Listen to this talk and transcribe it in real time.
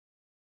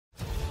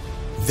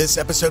This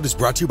episode is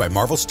brought to you by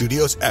Marvel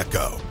Studios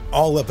Echo.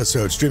 All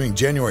episodes streaming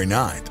January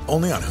 9th,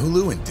 only on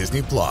Hulu and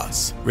Disney+.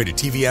 Rated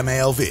TV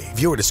MALV.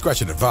 Viewer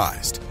discretion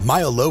advised.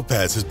 Maya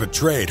Lopez has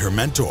betrayed her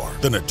mentor,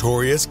 the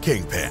notorious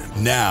Kingpin.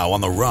 Now on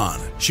the run,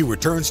 she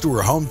returns to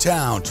her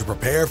hometown to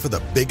prepare for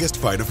the biggest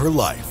fight of her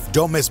life.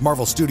 Don't miss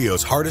Marvel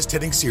Studios'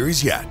 hardest-hitting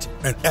series yet.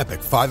 An epic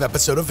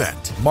 5-episode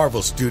event.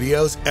 Marvel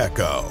Studios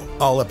Echo.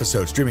 All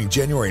episodes streaming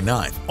January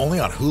 9th, only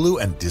on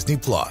Hulu and Disney+.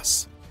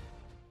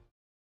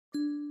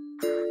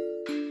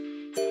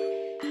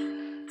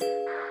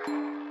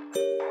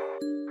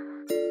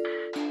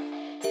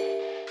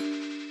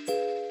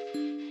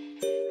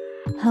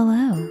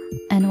 Hello,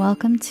 and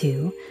welcome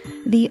to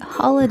the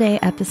holiday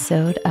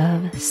episode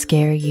of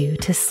Scare You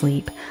to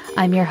Sleep.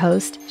 I'm your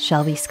host,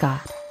 Shelby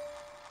Scott.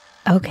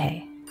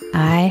 Okay,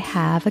 I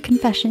have a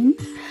confession.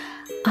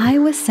 I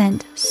was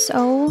sent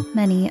so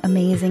many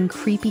amazing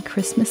creepy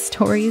Christmas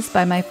stories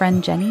by my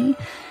friend Jenny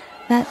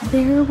that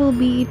there will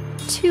be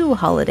 2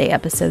 holiday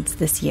episodes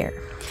this year.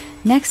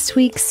 Next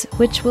week's,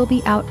 which will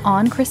be out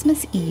on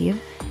Christmas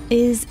Eve,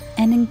 is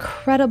an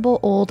incredible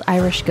old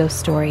Irish ghost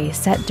story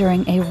set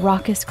during a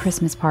raucous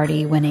Christmas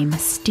party when a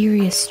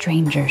mysterious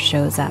stranger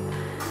shows up.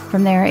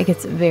 From there, it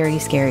gets very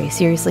scary.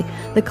 Seriously,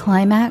 the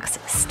climax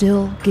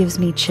still gives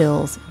me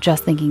chills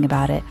just thinking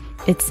about it.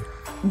 It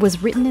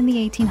was written in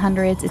the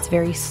 1800s. It's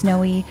very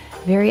snowy,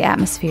 very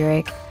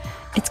atmospheric.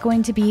 It's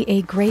going to be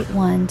a great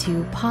one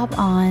to pop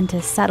on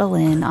to settle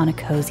in on a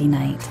cozy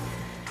night.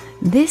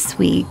 This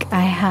week,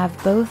 I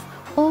have both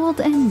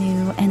old and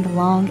new and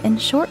long and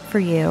short for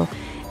you.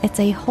 It's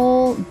a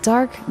whole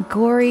dark,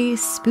 gory,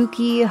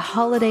 spooky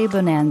holiday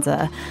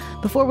bonanza.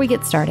 Before we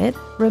get started,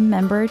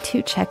 remember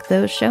to check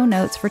those show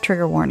notes for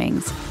trigger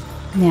warnings.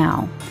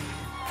 Now,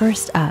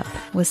 first up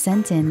was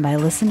sent in by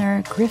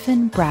listener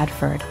Griffin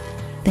Bradford.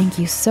 Thank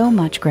you so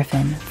much,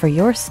 Griffin, for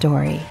your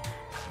story,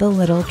 The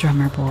Little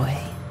Drummer Boy.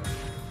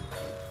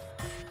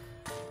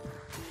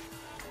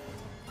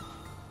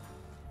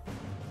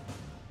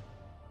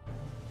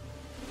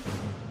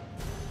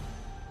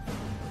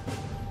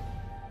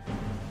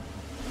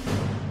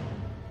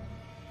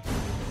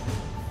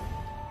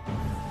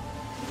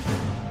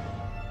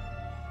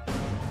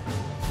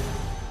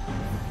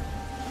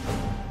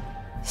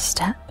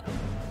 Step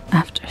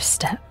after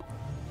step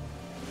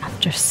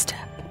after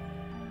step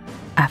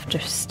after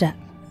step.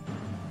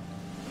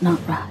 Not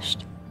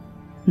rushed,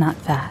 not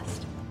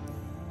fast.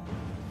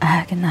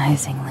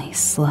 Agonizingly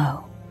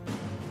slow.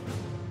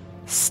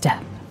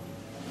 Step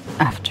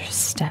after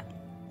step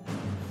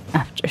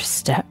after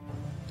step.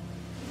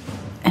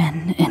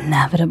 An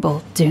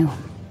inevitable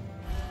doom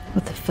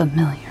with a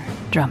familiar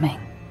drumming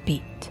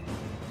beat.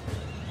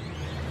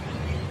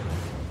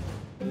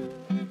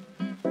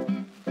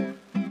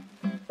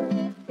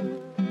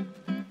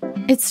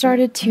 It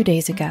started 2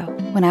 days ago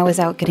when I was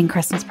out getting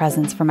Christmas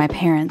presents for my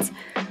parents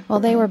while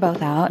they were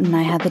both out and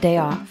I had the day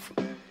off.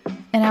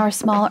 In our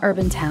small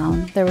urban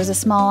town, there was a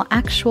small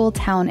actual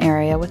town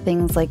area with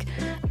things like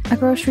a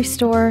grocery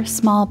store,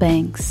 small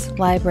banks,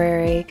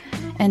 library,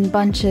 and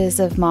bunches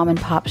of mom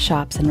and pop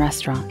shops and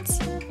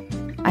restaurants.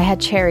 I had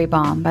Cherry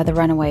Bomb by the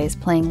Runaways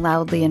playing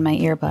loudly in my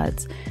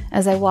earbuds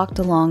as I walked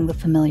along the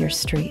familiar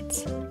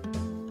streets.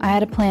 I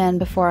had a plan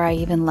before I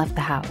even left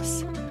the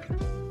house.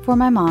 For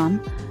my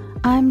mom,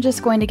 I'm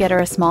just going to get her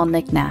a small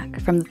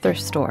knick-knack from the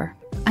thrift store.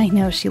 I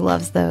know she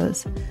loves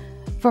those.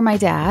 For my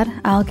dad,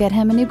 I'll get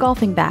him a new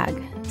golfing bag,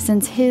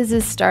 since his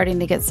is starting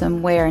to get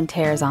some wear and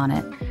tears on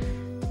it.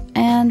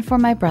 And for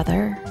my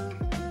brother,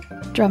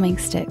 drumming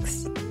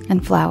sticks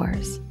and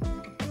flowers,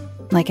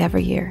 like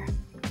every year.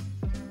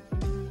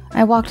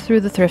 I walked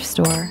through the thrift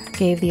store,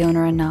 gave the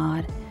owner a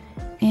nod,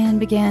 and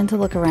began to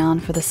look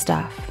around for the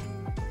stuff.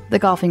 The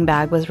golfing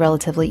bag was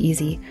relatively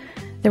easy.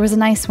 There was a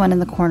nice one in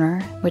the corner,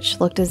 which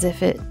looked as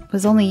if it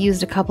was only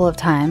used a couple of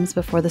times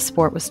before the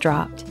sport was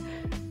dropped.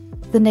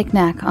 The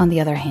knick-knack, on the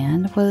other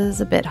hand,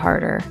 was a bit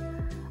harder.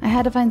 I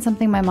had to find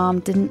something my mom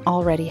didn't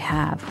already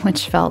have,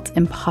 which felt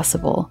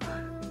impossible.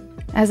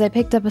 As I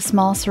picked up a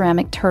small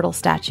ceramic turtle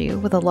statue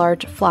with a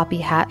large floppy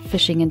hat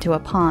fishing into a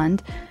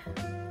pond,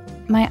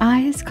 my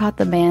eyes caught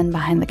the man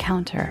behind the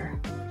counter.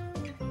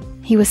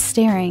 He was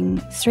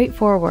staring straight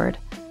forward,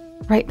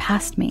 right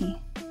past me.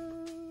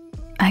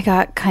 I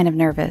got kind of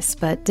nervous,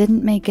 but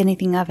didn't make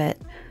anything of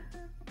it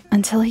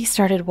until he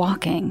started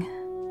walking.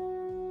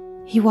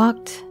 He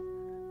walked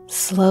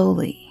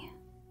slowly,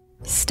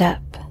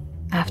 step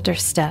after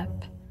step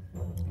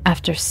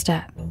after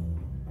step.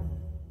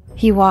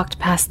 He walked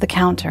past the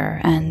counter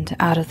and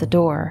out of the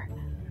door.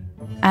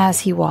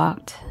 As he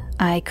walked,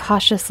 I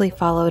cautiously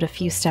followed a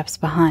few steps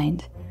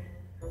behind.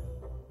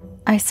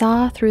 I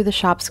saw through the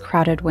shop's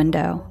crowded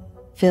window,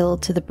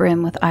 filled to the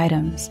brim with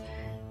items,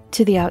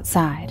 to the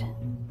outside.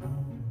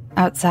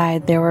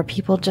 Outside, there were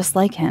people just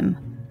like him,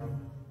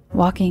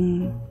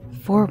 walking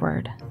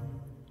forward.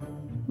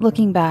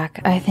 Looking back,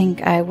 I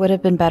think I would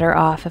have been better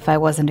off if I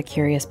wasn't a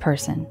curious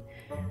person.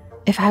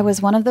 If I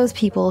was one of those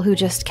people who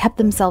just kept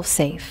themselves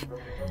safe,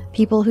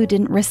 people who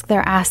didn't risk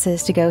their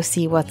asses to go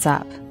see what's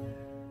up.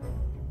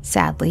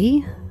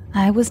 Sadly,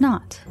 I was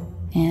not.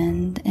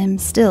 and am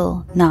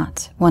still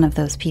not one of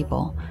those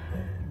people.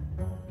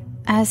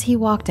 As he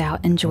walked out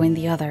and joined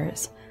the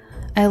others,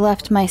 I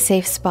left my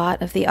safe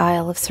spot of the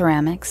aisle of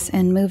ceramics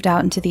and moved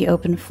out into the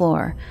open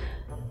floor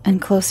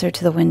and closer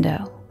to the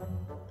window.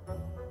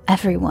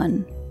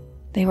 Everyone,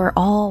 they were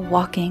all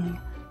walking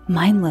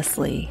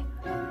mindlessly,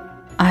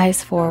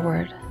 eyes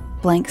forward,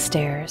 blank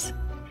stares,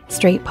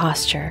 straight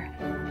posture,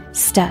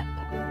 step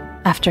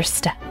after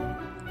step.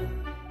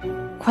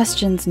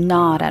 Questions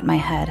gnawed at my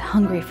head,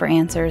 hungry for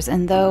answers,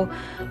 and though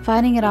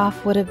fighting it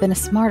off would have been a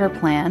smarter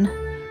plan,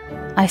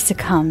 I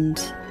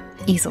succumbed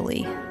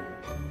easily.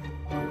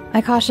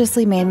 I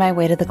cautiously made my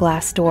way to the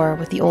glass door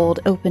with the old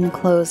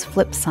open-close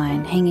flip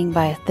sign hanging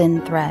by a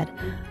thin thread,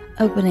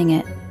 opening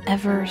it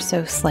ever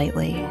so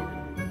slightly.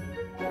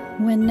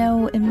 When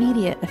no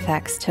immediate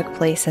effects took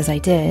place as I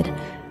did,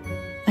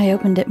 I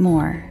opened it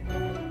more.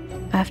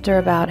 After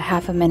about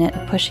half a minute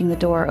of pushing the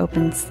door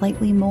open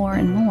slightly more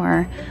and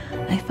more,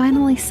 I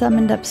finally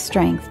summoned up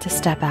strength to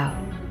step out.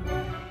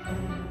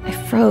 I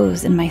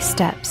froze in my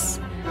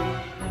steps,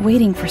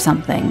 waiting for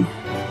something.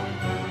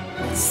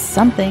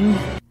 Something.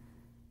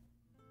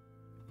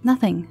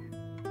 Nothing.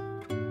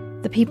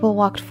 The people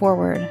walked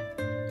forward,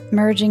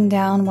 merging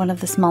down one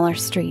of the smaller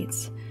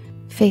streets,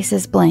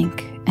 faces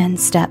blank and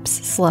steps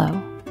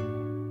slow.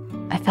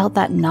 I felt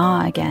that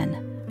gnaw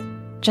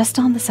again, just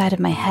on the side of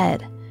my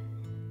head.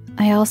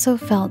 I also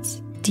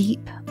felt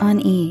deep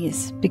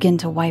unease begin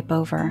to wipe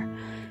over.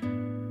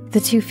 The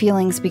two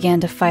feelings began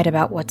to fight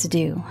about what to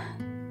do.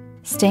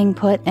 Staying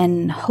put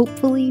and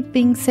hopefully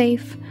being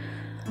safe,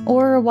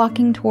 or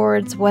walking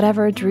towards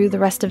whatever drew the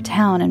rest of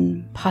town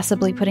and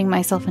possibly putting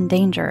myself in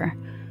danger.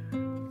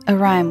 A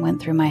rhyme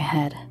went through my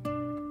head.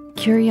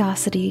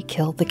 Curiosity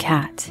killed the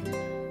cat.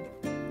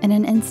 In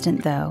an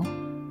instant, though,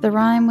 the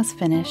rhyme was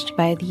finished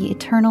by the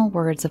eternal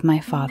words of my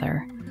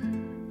father.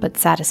 But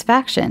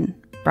satisfaction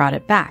brought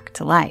it back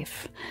to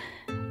life.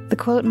 The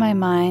quote in my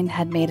mind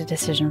had made a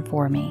decision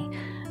for me.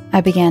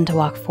 I began to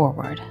walk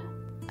forward.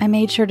 I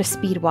made sure to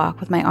speed walk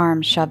with my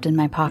arms shoved in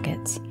my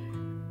pockets.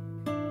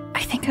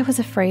 I think I was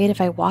afraid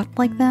if I walked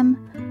like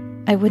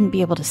them, I wouldn't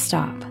be able to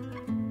stop.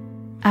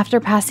 After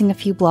passing a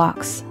few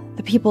blocks,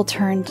 the people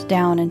turned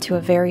down into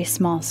a very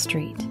small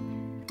street.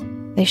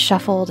 They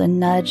shuffled and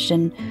nudged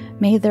and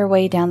made their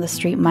way down the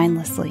street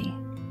mindlessly.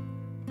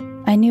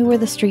 I knew where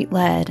the street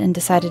led and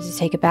decided to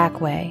take a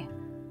back way.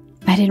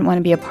 I didn't want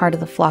to be a part of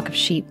the flock of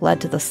sheep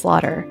led to the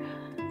slaughter.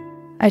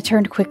 I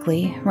turned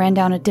quickly, ran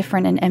down a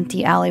different and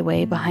empty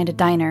alleyway behind a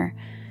diner,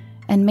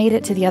 and made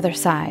it to the other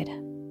side.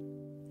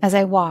 As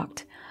I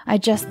walked, I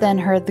just then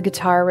heard the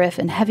guitar riff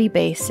and heavy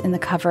bass in the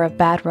cover of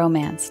Bad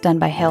Romance done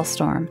by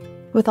Hailstorm.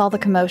 With all the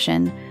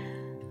commotion,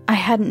 I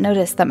hadn't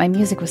noticed that my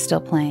music was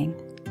still playing.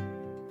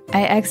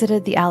 I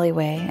exited the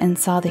alleyway and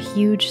saw the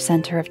huge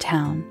center of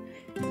town,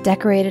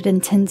 decorated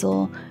in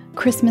tinsel,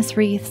 Christmas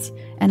wreaths,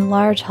 and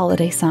large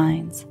holiday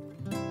signs.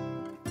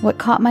 What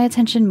caught my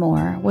attention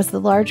more was the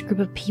large group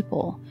of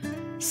people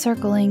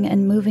circling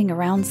and moving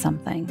around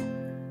something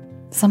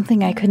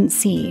I couldn't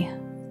see.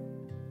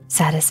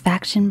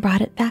 Satisfaction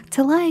brought it back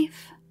to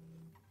life.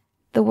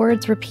 The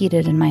words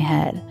repeated in my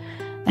head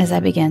as I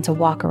began to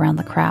walk around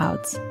the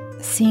crowds,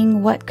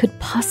 seeing what could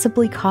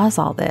possibly cause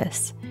all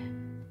this.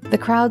 The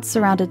crowds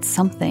surrounded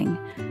something,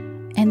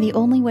 and the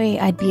only way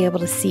I'd be able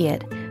to see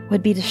it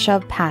would be to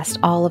shove past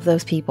all of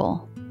those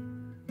people.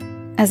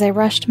 As I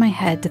rushed my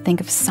head to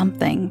think of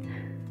something,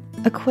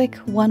 a quick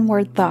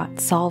one-word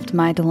thought solved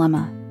my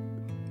dilemma.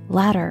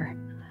 Ladder.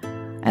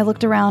 I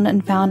looked around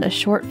and found a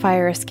short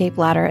fire escape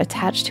ladder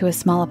attached to a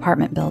small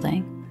apartment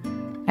building.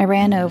 I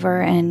ran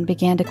over and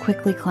began to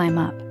quickly climb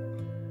up.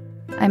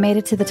 I made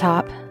it to the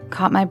top,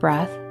 caught my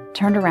breath,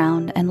 turned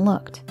around, and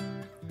looked.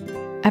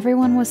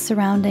 Everyone was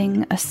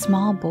surrounding a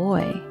small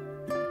boy.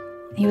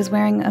 He was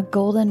wearing a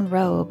golden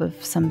robe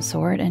of some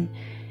sort, and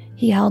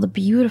he held a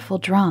beautiful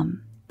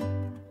drum.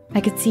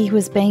 I could see he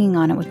was banging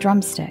on it with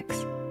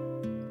drumsticks.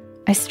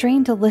 I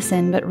strained to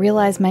listen, but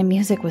realized my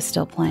music was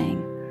still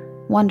playing.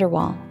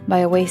 Wonderwall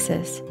by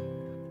Oasis.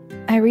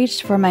 I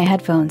reached for my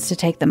headphones to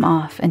take them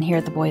off and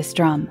hear the boy's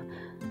drum,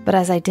 but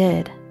as I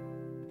did,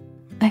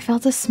 I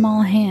felt a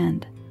small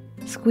hand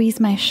squeeze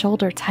my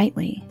shoulder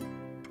tightly.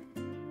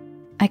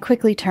 I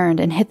quickly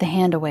turned and hit the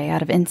hand away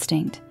out of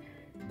instinct.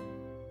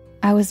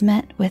 I was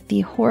met with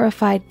the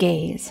horrified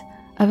gaze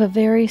of a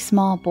very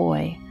small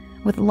boy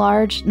with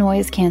large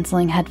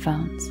noise-canceling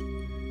headphones.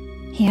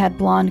 He had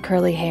blonde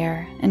curly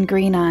hair and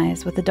green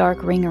eyes with a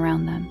dark ring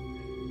around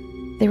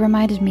them. They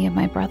reminded me of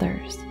my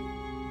brothers.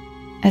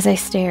 As I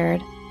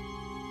stared,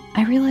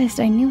 I realized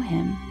I knew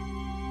him.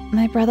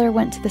 My brother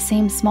went to the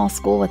same small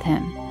school with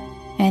him,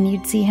 and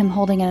you'd see him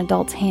holding an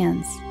adult's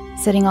hands,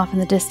 sitting off in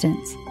the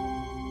distance.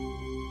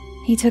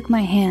 He took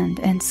my hand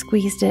and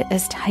squeezed it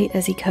as tight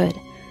as he could,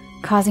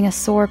 causing a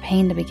sore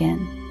pain to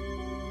begin.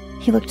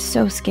 He looked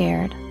so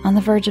scared, on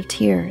the verge of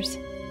tears.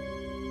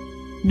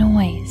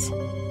 Noise.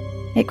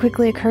 It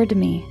quickly occurred to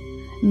me,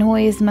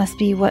 noise must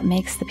be what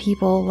makes the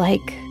people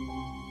like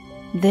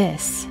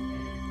this.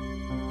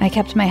 I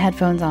kept my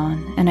headphones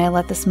on, and I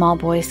let the small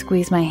boy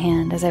squeeze my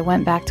hand as I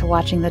went back to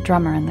watching the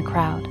drummer in the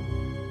crowd.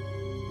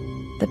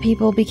 The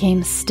people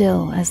became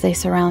still as they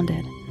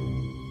surrounded,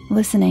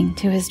 listening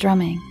to his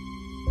drumming,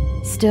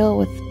 still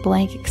with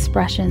blank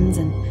expressions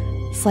and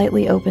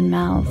slightly open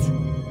mouths.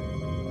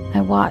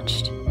 I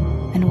watched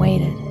and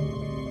waited.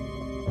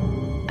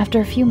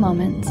 After a few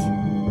moments,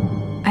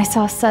 I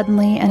saw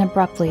suddenly and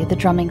abruptly the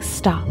drumming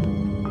stop.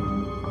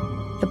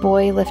 The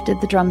boy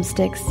lifted the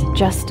drumsticks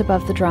just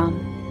above the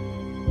drum.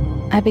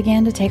 I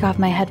began to take off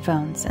my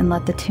headphones and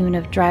let the tune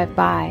of Drive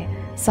By,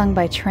 sung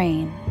by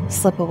Train,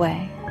 slip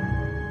away.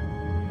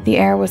 The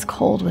air was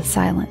cold with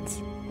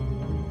silence.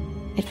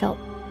 It felt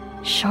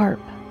sharp.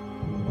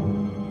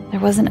 There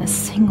wasn't a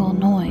single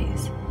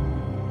noise.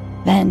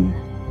 Then,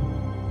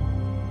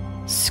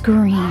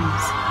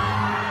 screams.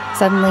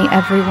 Suddenly,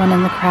 everyone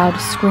in the crowd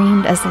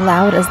screamed as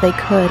loud as they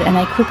could, and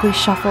I quickly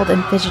shuffled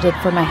and fidgeted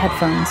for my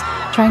headphones,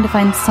 trying to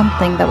find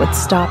something that would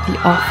stop the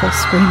awful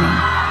screaming.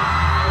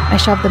 I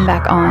shoved them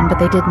back on, but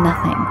they did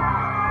nothing.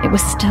 It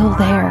was still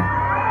there.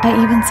 I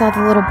even saw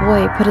the little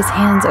boy put his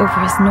hands over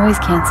his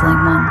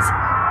noise-canceling ones.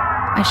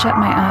 I shut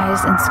my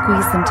eyes and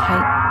squeezed them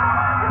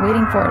tight,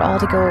 waiting for it all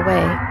to go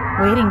away,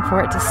 waiting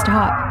for it to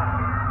stop.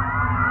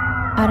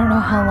 I don't know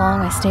how long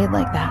I stayed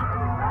like that.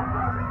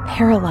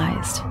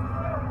 Paralyzed.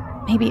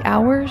 Maybe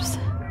hours?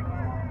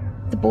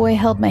 The boy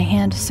held my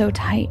hand so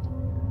tight,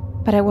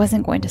 but I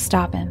wasn't going to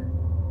stop him.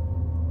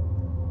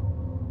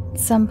 At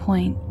some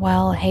point,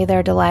 while Hey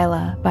There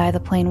Delilah by the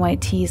Plain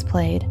White T's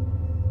played,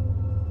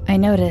 I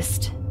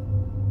noticed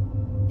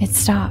it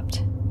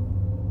stopped.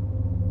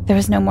 There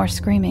was no more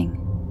screaming.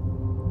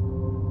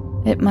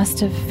 It must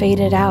have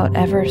faded out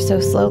ever so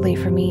slowly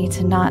for me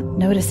to not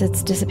notice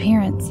its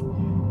disappearance.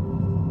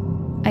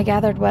 I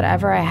gathered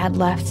whatever I had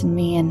left in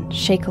me and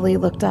shakily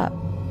looked up.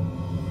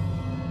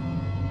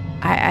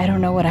 I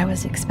don't know what I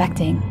was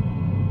expecting,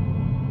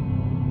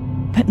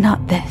 but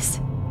not this.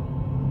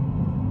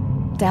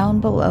 Down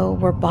below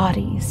were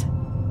bodies.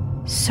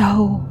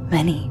 So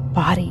many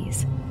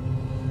bodies.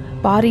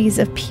 Bodies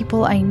of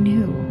people I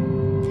knew.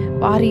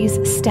 Bodies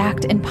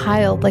stacked and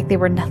piled like they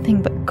were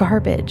nothing but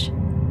garbage.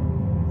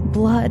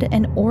 Blood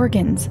and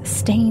organs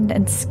stained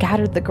and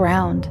scattered the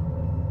ground.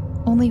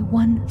 Only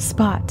one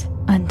spot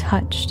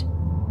untouched.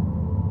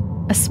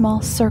 A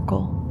small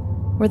circle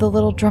where the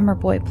little drummer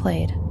boy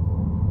played.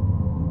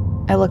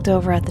 I looked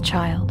over at the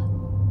child.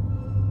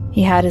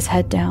 He had his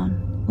head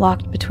down,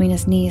 locked between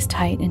his knees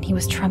tight, and he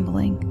was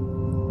trembling.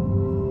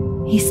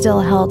 He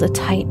still held a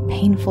tight,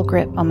 painful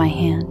grip on my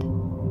hand.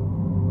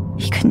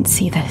 He couldn't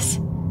see this.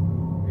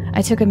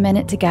 I took a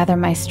minute to gather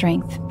my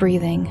strength,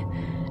 breathing.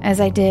 As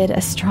I did, a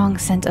strong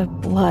scent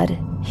of blood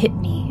hit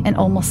me and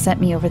almost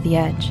sent me over the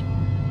edge.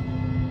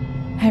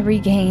 I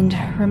regained,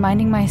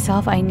 reminding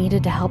myself I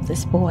needed to help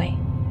this boy.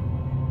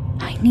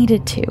 I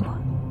needed to.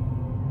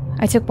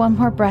 I took one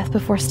more breath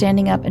before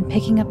standing up and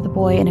picking up the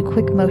boy in a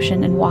quick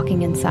motion and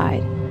walking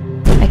inside.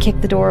 I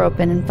kicked the door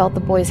open and felt the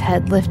boy's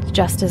head lift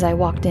just as I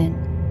walked in.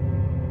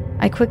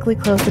 I quickly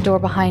closed the door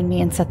behind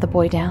me and set the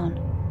boy down.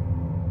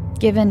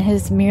 Given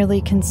his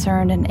merely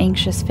concerned and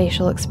anxious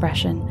facial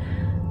expression,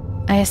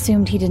 I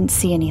assumed he didn't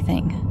see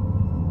anything.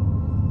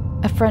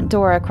 A front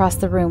door across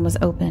the room was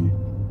open,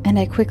 and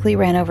I quickly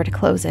ran over to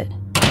close it,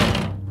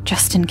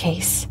 just in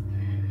case.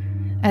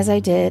 As I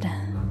did,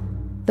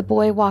 the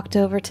boy walked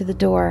over to the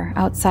door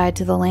outside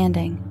to the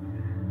landing.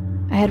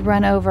 I had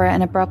run over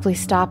and abruptly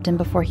stopped him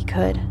before he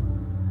could.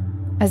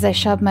 As I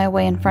shoved my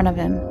way in front of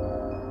him,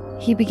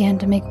 he began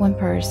to make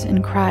whimpers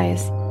and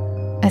cries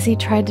as he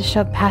tried to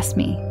shove past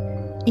me,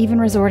 even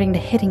resorting to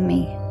hitting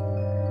me.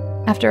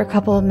 After a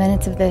couple of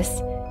minutes of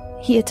this,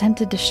 he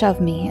attempted to shove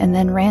me and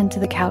then ran to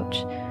the couch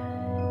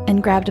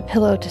and grabbed a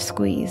pillow to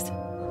squeeze.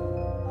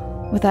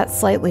 With that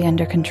slightly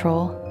under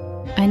control,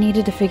 I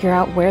needed to figure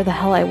out where the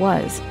hell I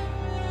was.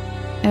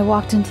 I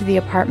walked into the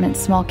apartment's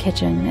small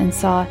kitchen and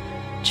saw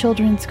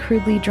children's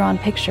crudely drawn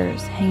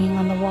pictures hanging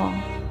on the wall.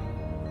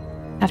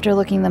 After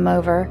looking them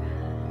over,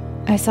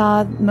 I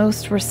saw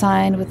most were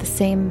signed with the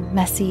same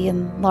messy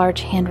and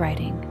large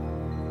handwriting.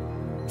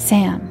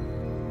 Sam.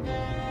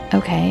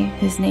 Okay,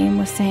 his name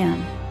was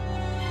Sam.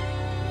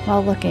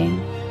 While looking,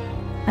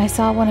 I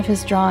saw one of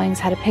his drawings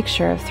had a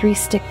picture of 3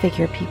 stick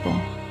figure people.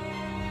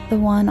 The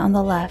one on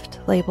the left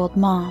labeled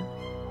Mom,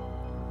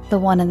 the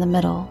one in the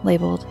middle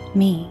labeled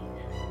Me,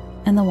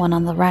 and the one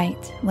on the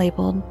right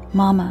labeled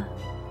Mama.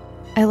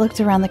 I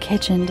looked around the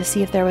kitchen to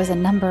see if there was a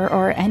number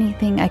or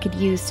anything I could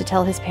use to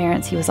tell his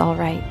parents he was all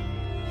right.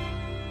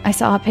 I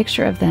saw a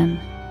picture of them,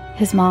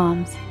 his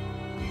mom's,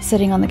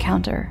 sitting on the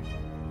counter.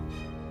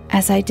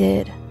 As I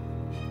did,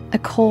 a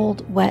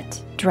cold, wet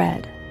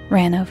dread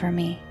ran over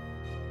me.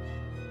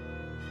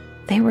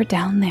 They were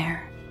down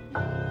there.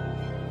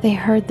 They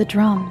heard the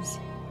drums.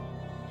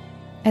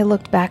 I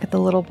looked back at the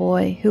little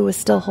boy who was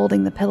still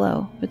holding the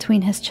pillow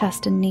between his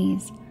chest and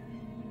knees.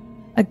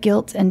 A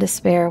guilt and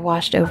despair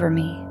washed over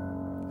me,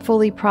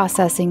 fully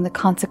processing the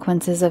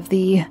consequences of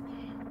the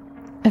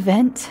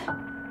event.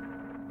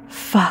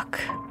 Fuck.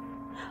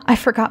 I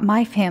forgot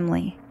my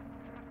family.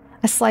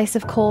 A slice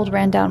of cold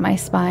ran down my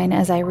spine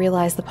as I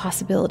realized the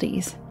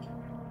possibilities.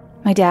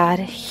 My dad,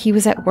 he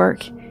was at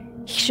work.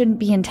 He shouldn't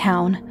be in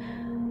town.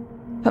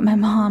 But my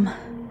mom,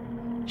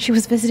 she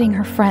was visiting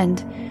her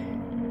friend.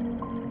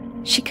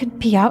 She could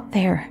be out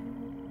there.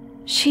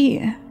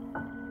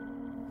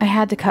 I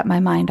had to cut my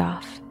mind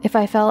off. If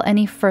I fell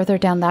any further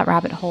down that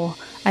rabbit hole,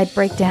 I'd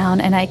break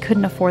down, and I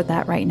couldn't afford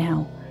that right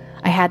now.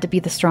 I had to be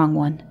the strong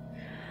one.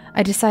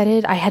 I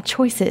decided I had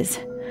choices.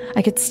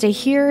 I could stay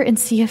here and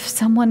see if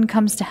someone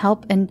comes to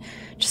help and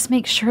just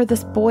make sure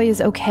this boy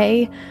is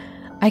okay.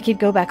 I could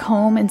go back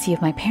home and see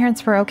if my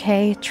parents were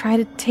okay, try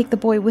to take the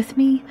boy with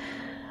me.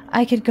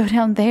 I could go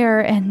down there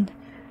and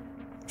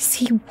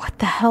see what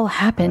the hell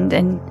happened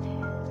and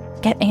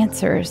get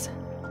answers.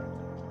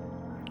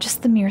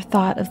 Just the mere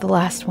thought of the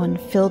last one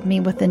filled me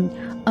with an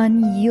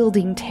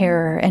unyielding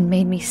terror and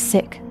made me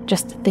sick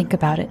just to think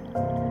about it.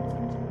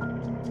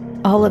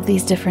 All of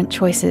these different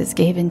choices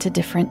gave into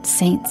different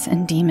saints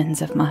and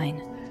demons of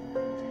mine.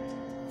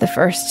 The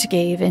first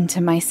gave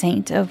into my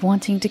saint of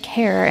wanting to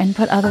care and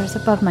put others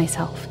above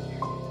myself.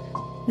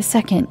 The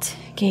second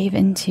gave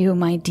into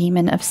my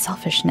demon of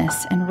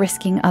selfishness and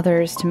risking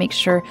others to make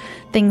sure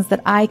things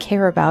that I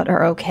care about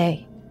are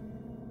okay.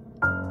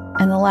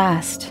 And the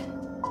last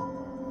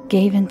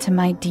gave into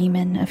my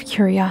demon of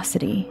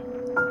curiosity.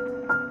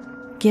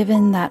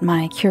 Given that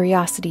my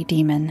curiosity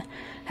demon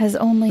has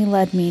only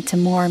led me to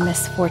more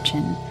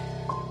misfortune,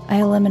 I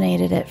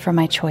eliminated it from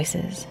my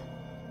choices.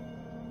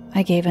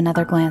 I gave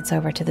another glance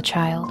over to the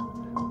child,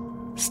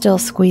 still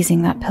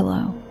squeezing that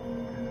pillow.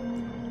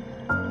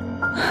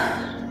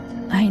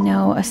 I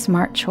know a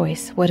smart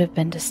choice would have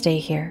been to stay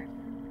here,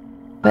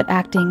 but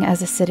acting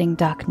as a sitting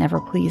duck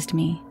never pleased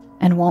me,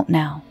 and won't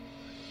now.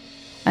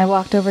 I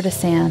walked over to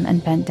Sam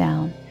and bent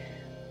down,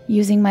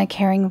 using my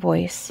caring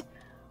voice,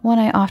 one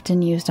I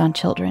often used on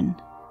children.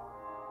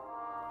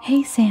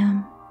 "Hey,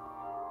 Sam,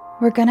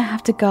 we're gonna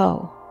have to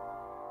go.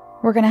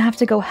 We're gonna have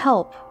to go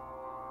help,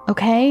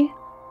 okay?"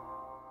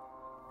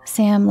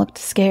 Sam looked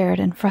scared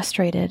and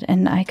frustrated,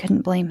 and I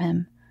couldn't blame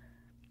him.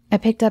 I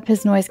picked up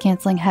his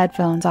noise-canceling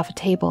headphones off a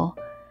table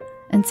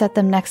and set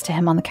them next to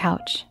him on the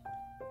couch.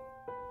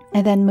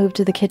 I then moved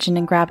to the kitchen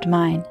and grabbed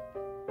mine.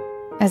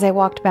 As I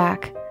walked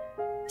back,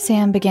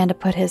 Sam began to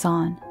put his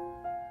on.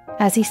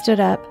 As he stood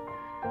up,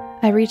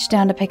 I reached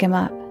down to pick him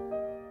up.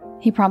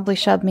 He promptly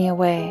shoved me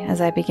away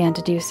as I began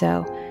to do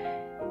so,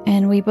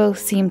 and we both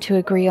seemed to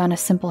agree on a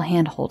simple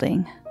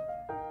hand-holding.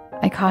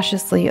 I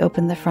cautiously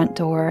opened the front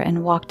door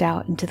and walked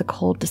out into the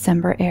cold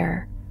December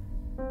air.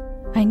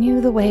 I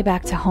knew the way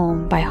back to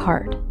home by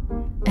heart,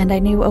 and I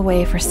knew a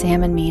way for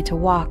Sam and me to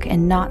walk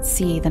and not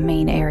see the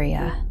main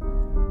area.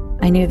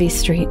 I knew these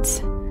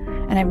streets,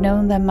 and I've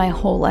known them my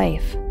whole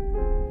life,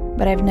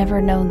 but I've never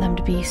known them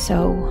to be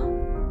so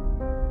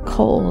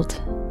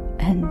cold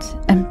and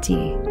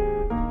empty.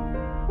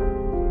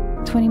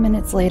 20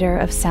 minutes later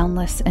of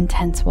soundless and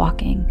tense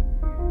walking,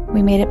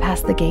 we made it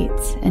past the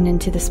gates and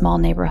into the small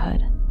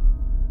neighborhood.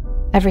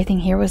 Everything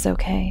here was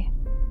okay.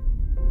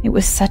 It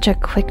was such a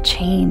quick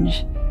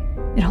change.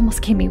 It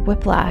almost gave me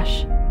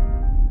whiplash.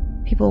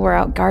 People were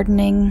out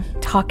gardening,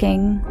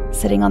 talking,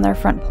 sitting on their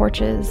front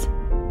porches.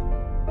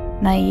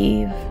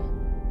 Naive,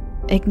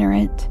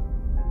 ignorant.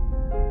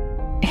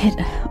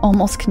 It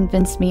almost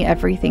convinced me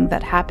everything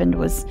that happened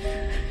was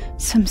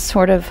some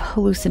sort of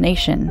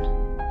hallucination.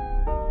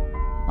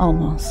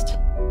 Almost.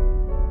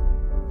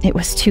 It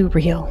was too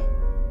real.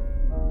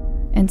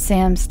 And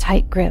Sam's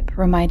tight grip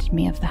reminded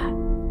me of that.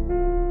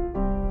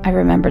 I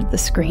remembered the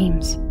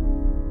screams.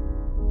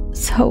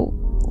 So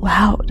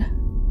loud.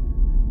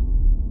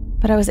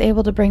 But I was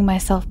able to bring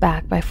myself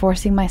back by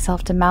forcing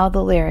myself to mouth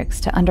the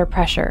lyrics to Under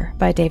Pressure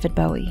by David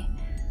Bowie.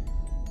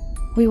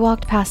 We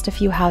walked past a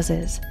few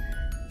houses,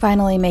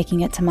 finally making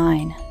it to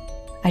mine.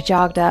 I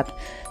jogged up,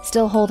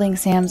 still holding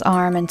Sam's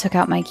arm, and took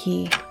out my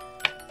key.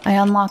 I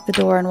unlocked the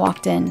door and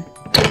walked in,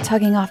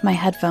 tugging off my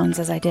headphones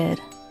as I did.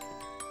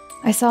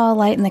 I saw a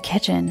light in the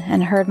kitchen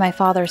and heard my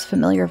father's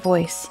familiar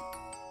voice.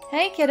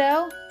 "Hey,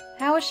 kiddo,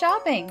 how was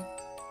shopping?"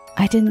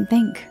 I didn't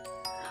think.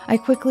 I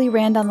quickly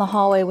ran down the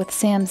hallway with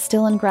Sam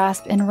still in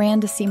grasp and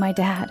ran to see my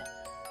dad.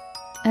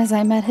 As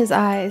I met his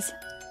eyes,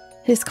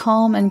 his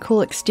calm and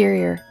cool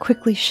exterior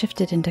quickly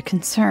shifted into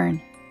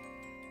concern.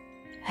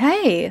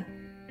 "Hey,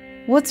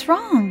 what's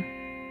wrong?"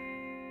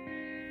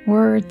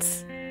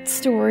 Words,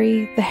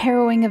 story, the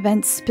harrowing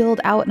events spilled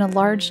out in a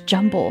large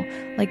jumble,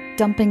 like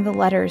dumping the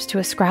letters to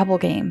a Scrabble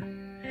game.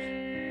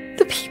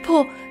 "The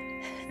people,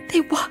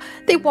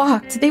 they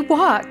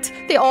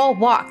all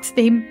walked.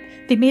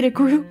 They made a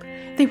group.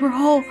 They were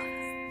all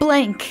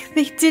blank.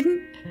 They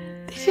didn't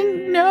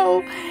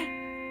know.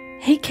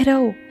 Hey,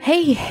 kiddo,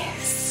 hey,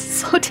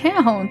 slow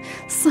down,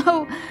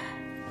 slow."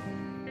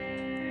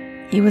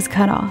 He was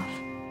cut off.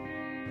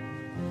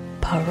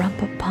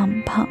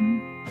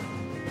 Pa-rum-pa-pum-pum.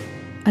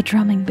 A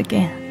drumming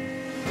began.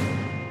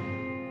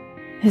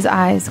 His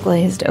eyes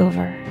glazed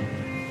over.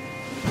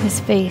 His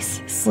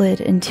face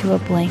slid into a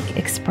blank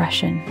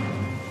expression.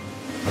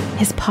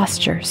 His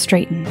posture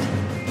straightened.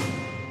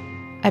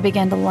 I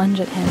began to lunge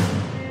at him,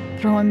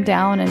 throw him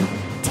down, and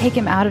take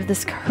him out of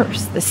this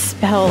curse, this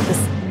spell,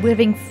 this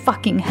living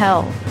fucking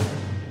hell.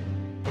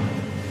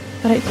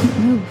 But I didn't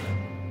move.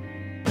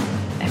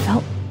 I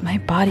felt my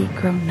body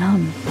grow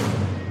numb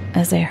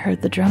as I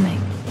heard the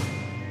drumming.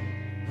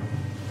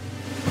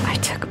 I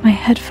took my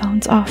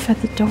headphones off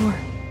at the door.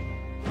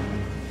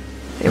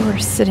 They were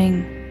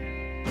sitting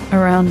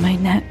around my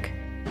neck,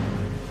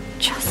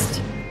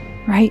 just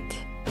right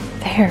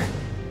there.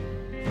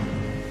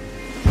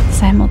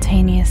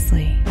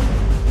 Simultaneously,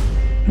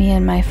 me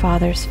and my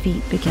father's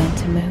feet began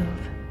to move.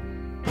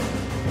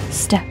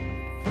 Step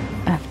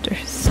after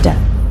step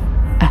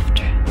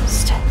after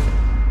step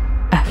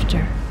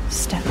after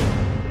step.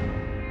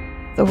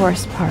 The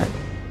worst part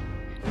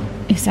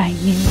is I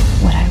knew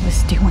what I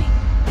was doing,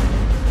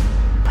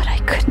 but I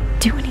couldn't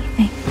do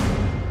anything.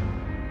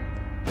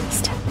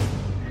 Step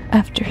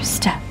after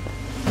step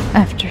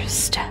after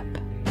step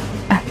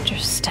after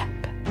step.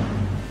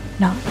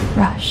 Not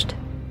rushed,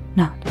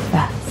 not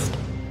fast.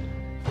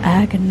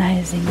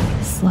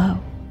 Agonizingly slow.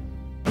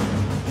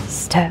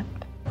 Step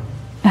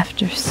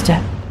after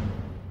step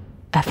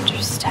after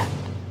step.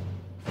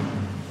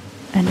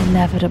 An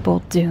inevitable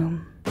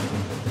doom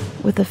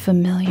with a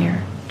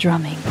familiar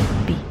drumming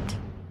beat.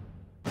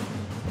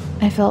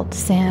 I felt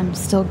Sam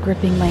still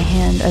gripping my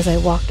hand as I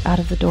walked out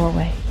of the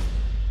doorway.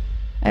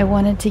 I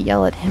wanted to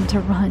yell at him to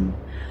run.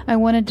 I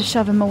wanted to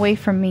shove him away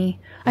from me.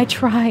 I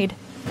tried.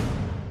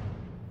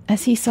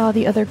 As he saw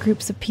the other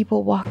groups of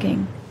people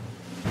walking,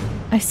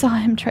 I saw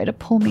him try to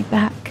pull me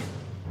back,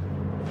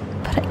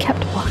 but I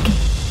kept walking.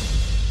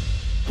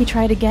 He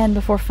tried again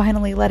before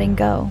finally letting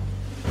go.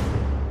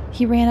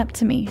 He ran up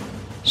to me,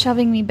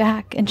 shoving me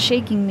back and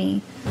shaking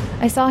me.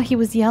 I saw he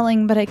was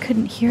yelling, but I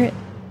couldn't hear it.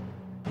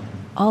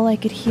 All I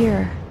could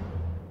hear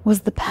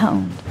was the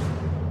pound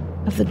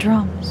of the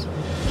drums.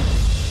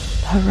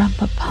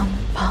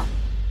 Pa-rum-pa-pum-pum.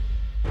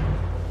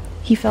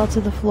 He fell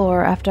to the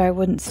floor after I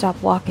wouldn't stop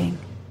walking,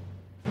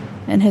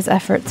 and his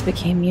efforts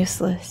became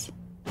useless.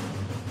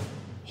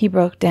 He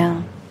broke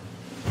down.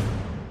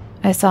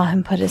 I saw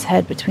him put his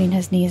head between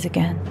his knees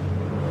again,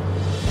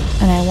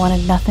 and I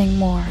wanted nothing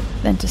more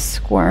than to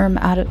squirm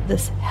out of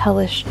this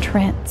hellish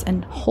trance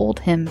and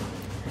hold him,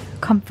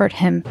 comfort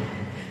him,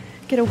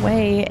 get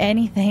away,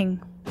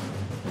 anything.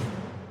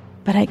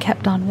 But I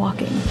kept on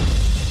walking.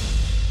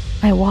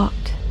 I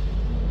walked.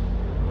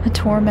 A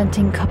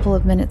tormenting couple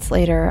of minutes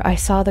later, I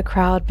saw the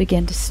crowd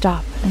begin to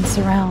stop and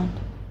surround.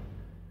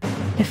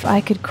 If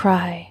I could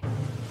cry,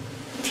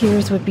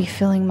 tears would be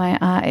filling my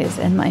eyes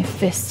and my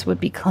fists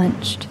would be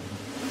clenched.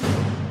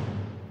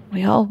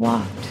 We all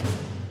walked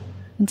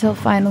until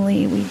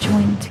finally we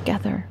joined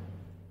together,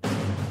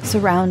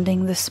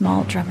 surrounding the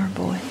small drummer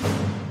boy.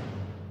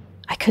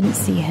 I couldn't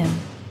see him,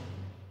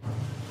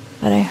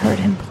 but I heard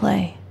him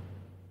play.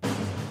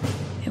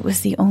 It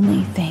was the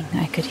only thing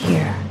I could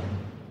hear.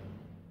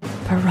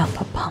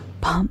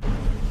 Pa-rum-pa-pum-pum.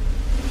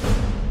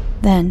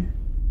 Then,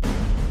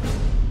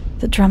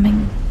 the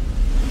drumming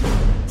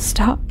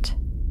stopped.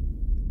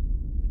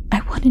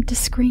 I wanted to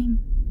scream.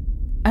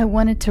 I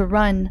wanted to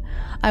run.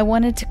 I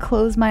wanted to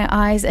close my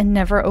eyes and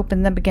never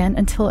open them again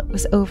until it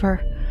was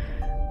over.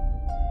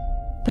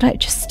 But I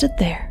just stood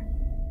there.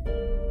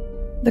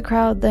 The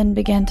crowd then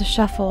began to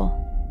shuffle.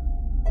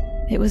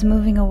 It was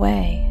moving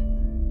away.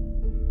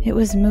 It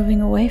was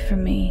moving away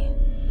from me.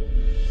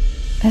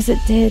 As it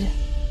did,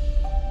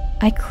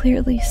 I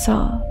clearly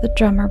saw the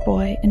drummer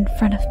boy in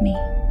front of me.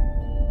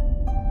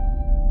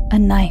 A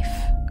knife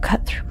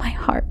cut through my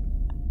heart.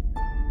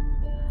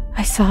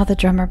 I saw the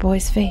drummer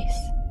boy's face.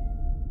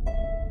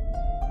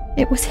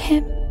 It was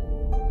him.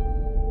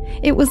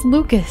 It was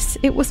Lucas.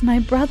 It was my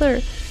brother.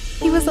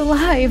 He was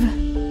alive.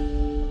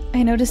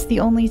 I noticed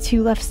the only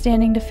two left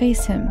standing to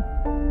face him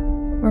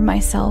were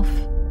myself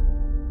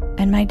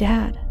and my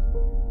dad.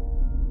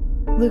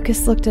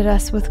 Lucas looked at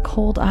us with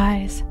cold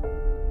eyes.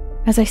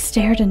 As I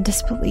stared in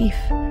disbelief,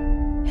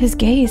 his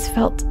gaze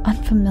felt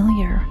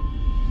unfamiliar,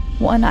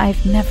 one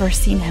I've never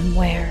seen him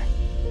wear.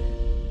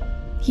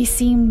 He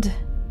seemed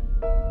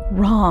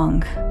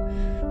wrong.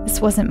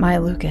 This wasn't my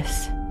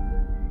Lucas.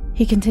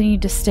 He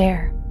continued to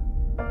stare,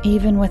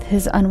 even with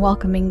his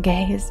unwelcoming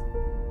gaze.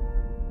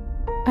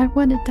 I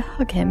wanted to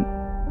hug him.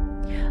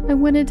 I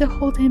wanted to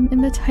hold him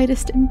in the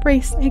tightest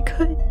embrace I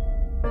could.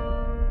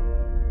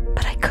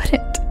 But I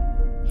couldn't.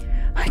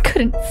 I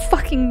couldn't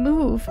fucking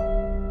move.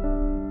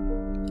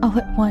 All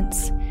at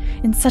once,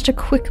 in such a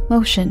quick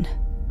motion,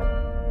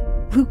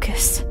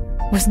 Lucas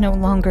was no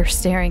longer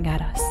staring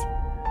at us.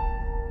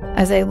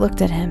 As I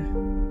looked at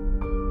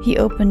him, he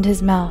opened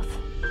his mouth,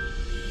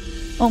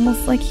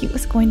 almost like he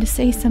was going to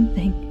say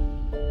something.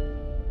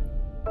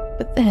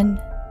 But then,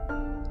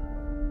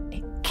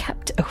 it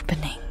kept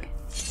opening,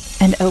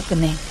 and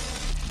opening,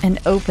 and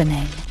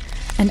opening,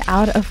 and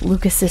out of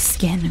Lucas's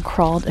skin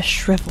crawled a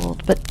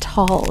shriveled but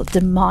tall,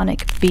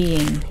 demonic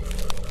being.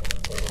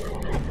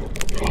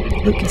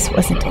 Lucas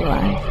wasn't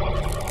alive.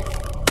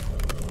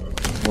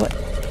 What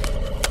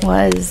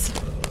was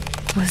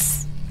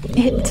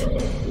it?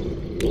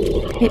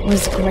 It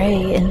was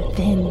gray and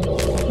thin,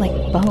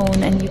 like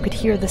bone, and you could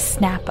hear the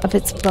snap of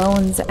its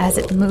bones as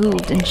it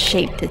moved and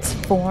shaped its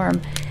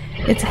form.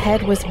 Its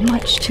head was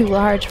much too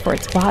large for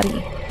its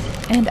body,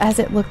 and as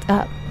it looked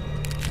up,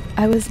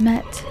 I was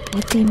met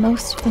with the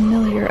most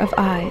familiar of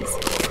eyes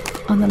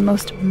on the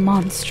most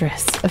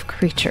monstrous of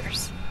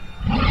creatures.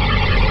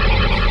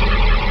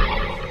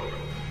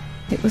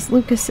 It was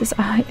Lucas's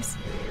eyes,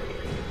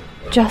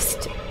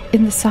 just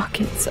in the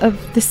sockets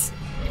of this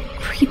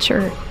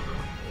creature.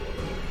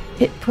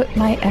 It put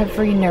my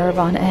every nerve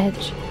on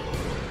edge.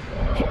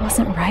 It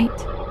wasn't right.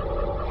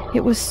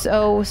 It was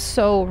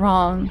so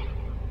wrong.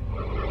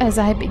 As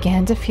I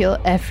began to feel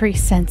every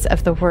sense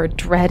of the word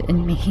dread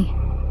in me,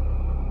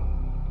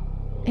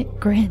 it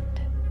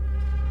grinned.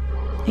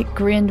 It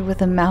grinned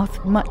with a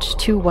mouth much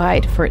too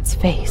wide for its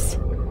face.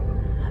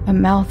 A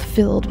mouth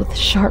filled with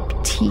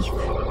sharp teeth.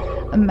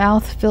 A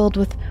mouth filled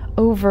with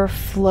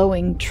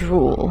overflowing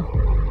drool.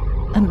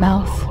 A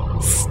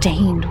mouth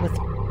stained with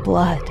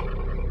blood.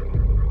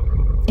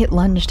 It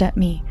lunged at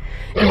me,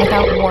 and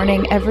without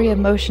warning, every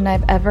emotion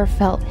I've ever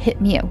felt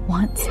hit me at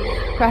once,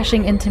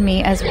 crashing into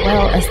me as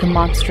well as the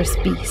monstrous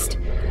beast.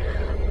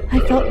 I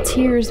felt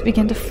tears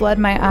begin to flood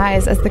my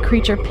eyes as the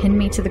creature pinned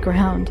me to the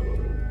ground.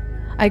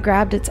 I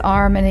grabbed its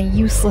arm in a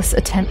useless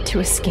attempt to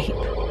escape.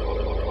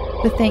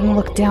 The thing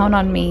looked down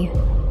on me,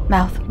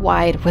 mouth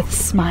wide with a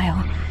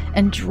smile,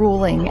 and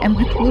drooling, and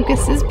with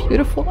Lucas's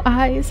beautiful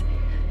eyes.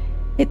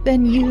 It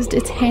then used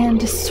its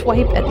hand to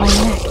swipe at my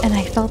neck, and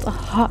I felt a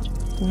hot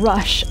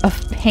rush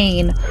of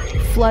pain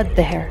flood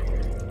there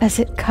as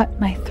it cut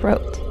my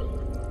throat.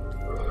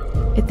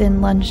 It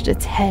then lunged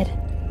its head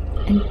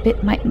and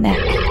bit my neck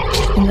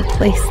in the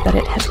place that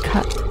it had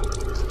cut.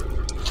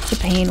 The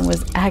pain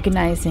was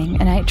agonizing,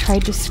 and I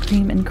tried to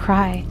scream and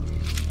cry,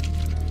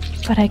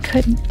 but I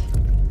couldn't.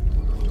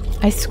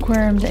 I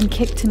squirmed and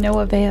kicked to no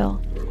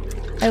avail.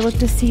 I looked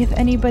to see if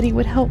anybody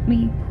would help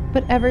me,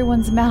 but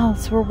everyone's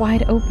mouths were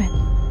wide open.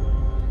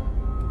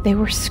 They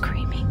were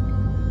screaming.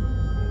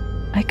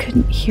 I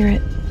couldn't hear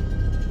it,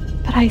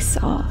 but I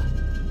saw.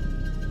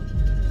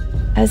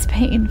 As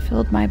pain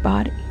filled my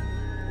body,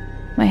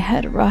 my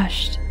head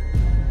rushed,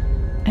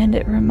 and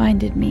it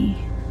reminded me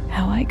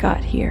how I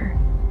got here.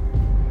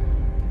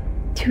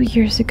 2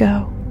 years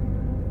ago,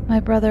 my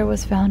brother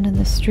was found in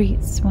the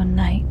streets one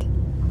night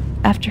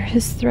after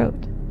his throat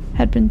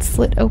had been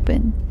slit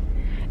open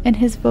and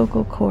his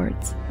vocal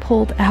cords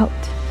pulled out.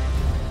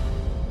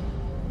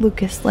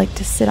 Lucas liked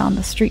to sit on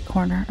the street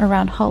corner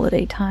around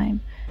holiday time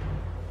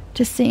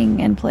to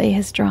sing and play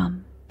his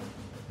drum.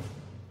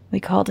 We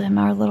called him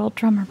our little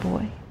drummer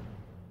boy.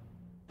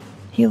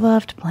 He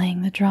loved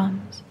playing the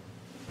drums.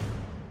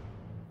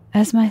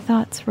 As my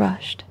thoughts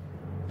rushed,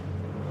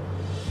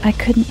 I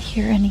couldn't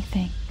hear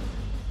anything.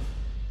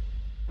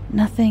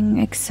 Nothing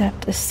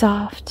except a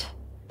soft,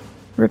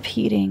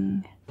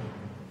 repeating,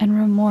 and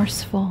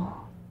remorseful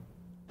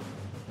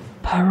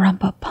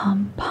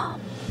pa-rumpa-pum-pum.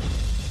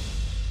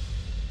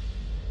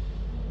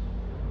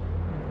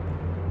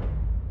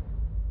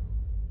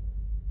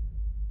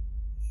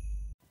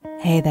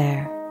 Hey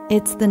there,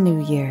 it's the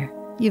new year.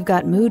 You've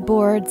got mood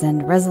boards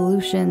and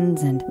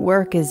resolutions, and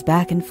work is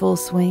back in full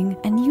swing,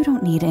 and you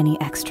don't need any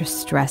extra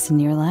stress in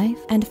your life.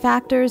 And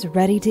Factor's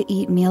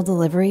ready-to-eat meal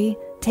delivery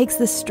takes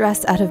the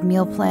stress out of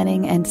meal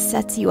planning and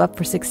sets you up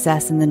for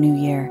success in the new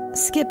year.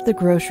 Skip the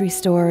grocery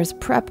stores,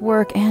 prep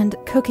work, and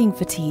cooking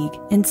fatigue.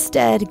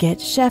 Instead,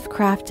 get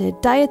chef-crafted,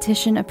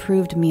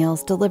 dietitian-approved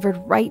meals delivered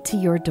right to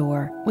your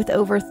door, with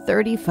over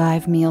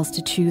 35 meals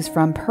to choose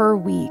from per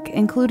week,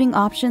 including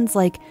options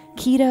like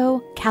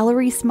keto,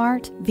 calorie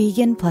smart,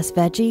 vegan plus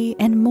veggie,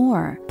 and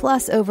more.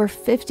 Plus over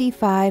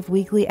 55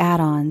 weekly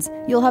add-ons.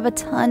 You'll have a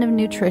ton of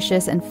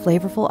nutritious and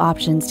flavorful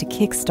options to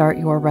kickstart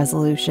your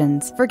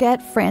resolutions.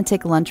 Forget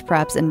frantic lunch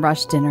preps and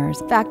rush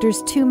dinners.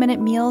 Factor's 2-minute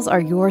meals are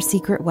your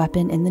secret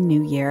weapon in the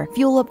new year.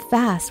 Fuel up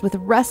fast with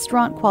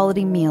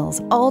restaurant-quality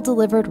meals, all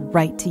delivered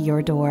right to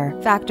your door.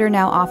 Factor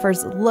now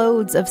offers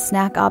loads of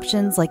snack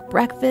options like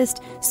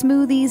breakfast,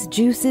 smoothies,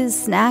 juices,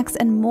 snacks,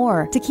 and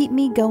more to keep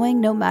me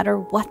going no matter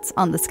what's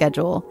on the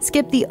schedule.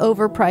 Skip the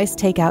overpriced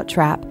takeout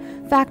trap.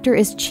 Factor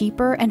is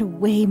cheaper and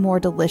way more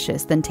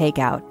delicious than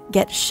takeout.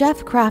 Get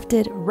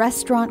chef-crafted,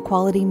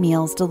 restaurant-quality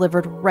meals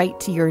delivered right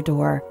to your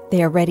door.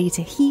 They are ready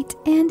to heat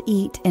and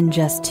eat in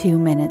just 2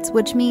 minutes,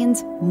 which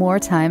means more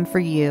time for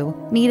you.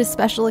 Need a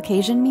special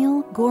occasion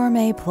meal?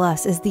 Gourmet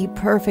Plus is the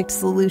perfect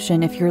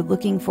solution if you're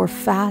looking for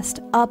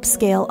fast,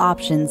 upscale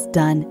options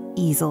done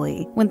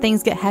easily. When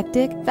things get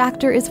hectic,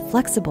 Factor is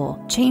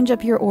flexible. Change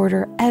up your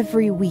order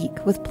every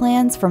week with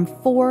plans from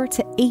 4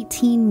 to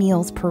 18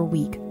 meals per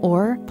week.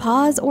 Or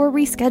pause or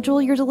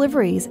reschedule your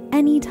deliveries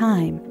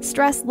anytime.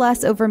 Stress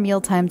less over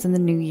meal times in the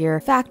new year.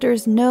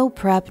 Factor's no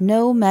prep,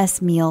 no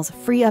mess meals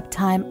free up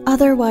time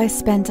otherwise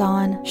spent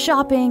on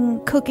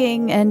shopping,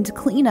 cooking, and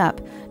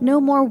cleanup.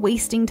 No more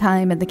wasting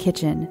time in the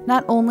kitchen.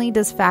 Not only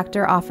does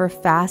Factor offer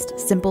fast,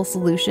 simple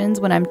solutions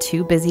when I'm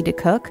too busy to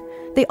cook,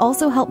 they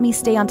also help me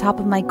stay on top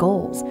of my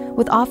goals.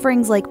 With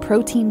offerings like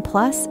Protein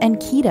Plus and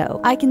Keto,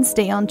 I can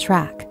stay on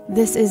track.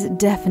 This is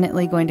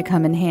definitely going to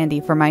come in handy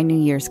for my New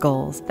Year's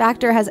goals.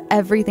 Factor has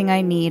everything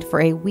I need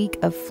for a week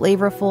of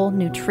flavorful,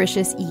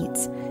 nutritious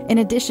eats. In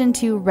addition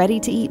to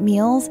ready-to-eat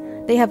meals,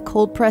 they have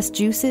cold-pressed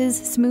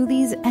juices,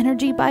 smoothies,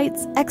 energy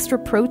bites, extra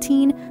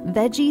protein,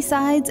 veggie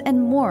sides,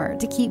 and more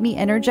to keep me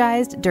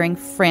energized during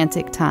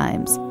frantic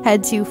times.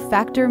 Head to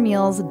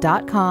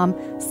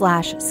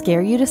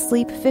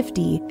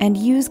factormeals.com/scareyoutosleep50 and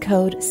use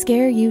code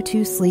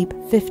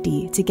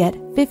scareyoutosleep50 to get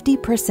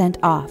 50%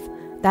 off.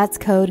 That's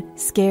code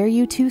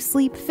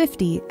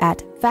scareyoutosleep50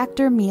 at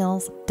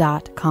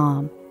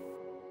factormeals.com.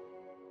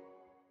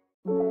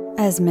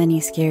 As many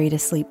Scary to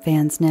Sleep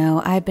fans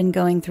know, I've been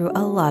going through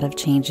a lot of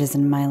changes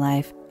in my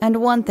life. And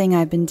one thing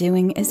I've been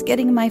doing is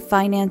getting my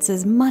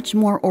finances much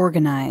more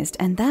organized,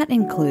 and that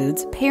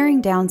includes paring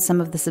down some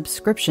of the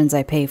subscriptions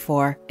I pay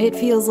for. It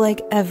feels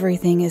like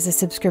everything is a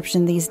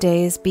subscription these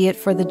days, be it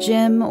for the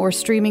gym or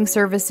streaming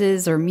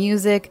services or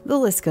music. The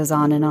list goes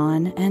on,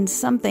 and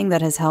something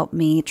that has helped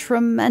me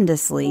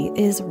tremendously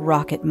is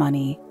Rocket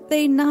Money.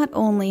 They not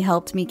only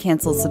helped me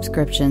cancel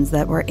subscriptions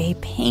that were a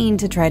pain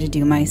to try to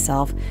do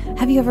myself.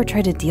 Have you ever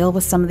tried to deal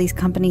with some of these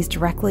companies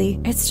directly?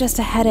 It's just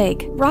a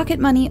headache.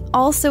 Rocket Money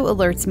also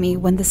alerts me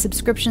when the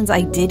subscriptions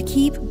I did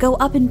keep go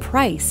up in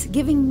price,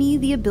 giving me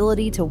the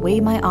ability to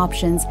weigh my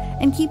options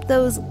and keep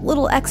those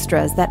little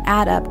extras that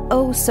add up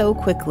oh so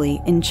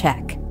quickly in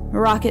check.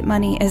 Rocket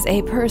Money is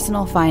a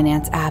personal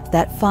finance app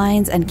that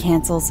finds and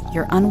cancels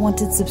your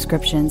unwanted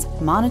subscriptions,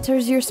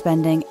 monitors your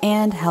spending,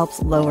 and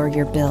helps lower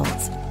your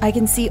bills. I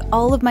can see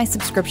all of my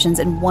subscriptions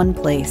in one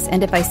place,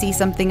 and if I see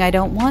something I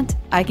don't want,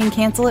 I can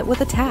cancel it with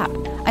a tap.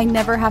 I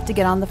never have to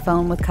get on the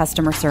phone with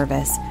customer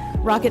service.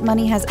 Rocket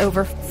Money has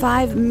over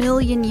 5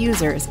 million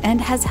users and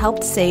has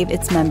helped save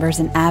its members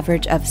an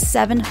average of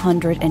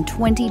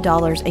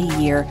 $720 a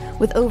year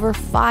with over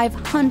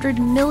 500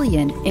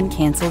 million in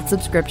canceled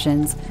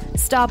subscriptions.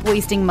 Stop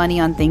wasting money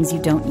on things you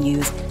don't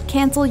use.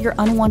 Cancel your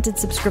unwanted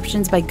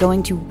subscriptions by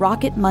going to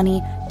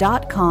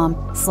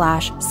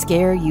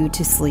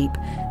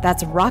rocketmoney.com/scareyoutosleep.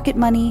 That's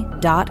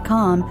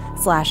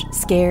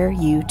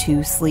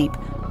rocketmoney.com/scareyoutosleep.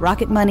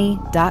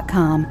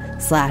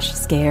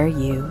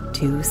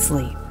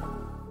 rocketmoney.com/scareyoutosleep.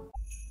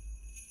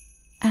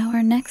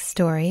 Our next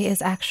story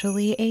is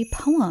actually a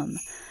poem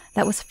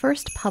that was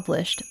first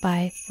published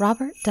by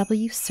Robert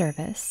W.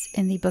 Service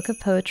in the book of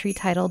poetry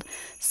titled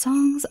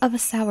Songs of a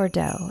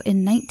Sourdough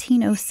in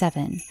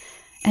 1907,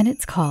 and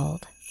it's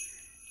called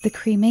The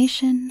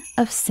Cremation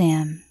of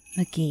Sam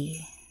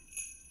McGee.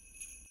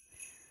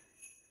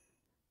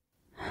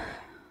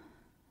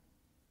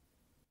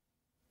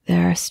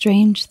 There are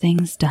strange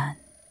things done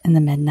in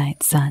the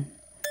midnight sun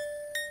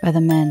by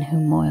the men who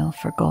moil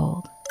for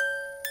gold.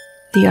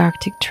 The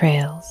Arctic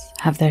trails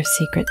have their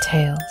secret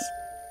tales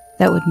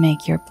that would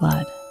make your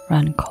blood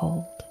run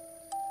cold.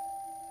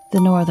 The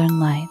northern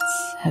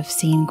lights have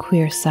seen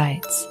queer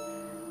sights,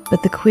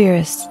 but the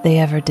queerest they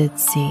ever did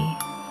see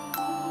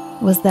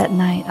was that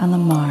night on the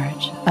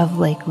marge of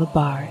Lake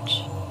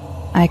LaBarge.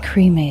 I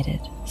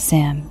cremated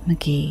Sam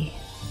McGee.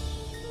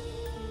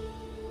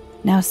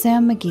 Now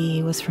Sam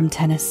McGee was from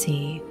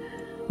Tennessee,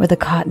 where the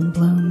cotton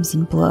blooms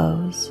and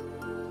blows.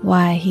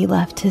 Why he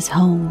left his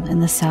home in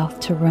the south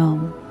to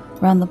roam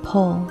round the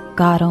pole,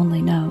 God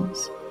only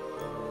knows.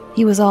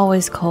 He was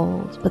always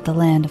cold, but the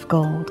land of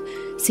gold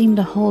seemed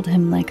to hold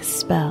him like a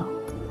spell,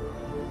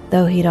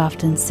 though he'd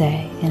often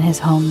say, in his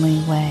homely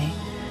way,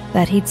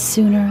 that he'd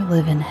sooner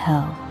live in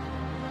hell.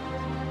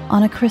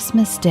 On a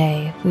Christmas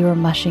day, we were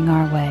mushing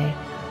our way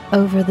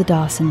over the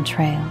Dawson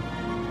Trail.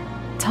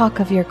 Talk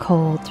of your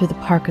cold through the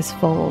parka's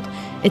fold,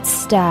 it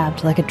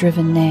stabbed like a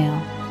driven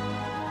nail.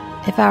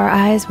 If our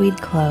eyes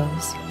we'd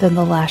close, then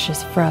the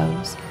lashes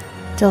froze,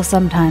 till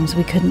sometimes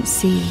we couldn't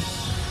see.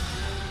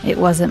 It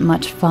wasn't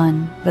much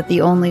fun, but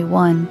the only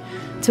one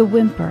to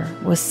whimper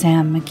was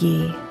Sam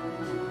McGee.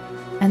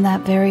 And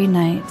that very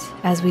night,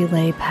 as we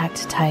lay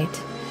packed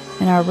tight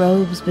in our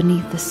robes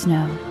beneath the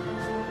snow,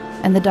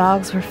 and the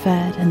dogs were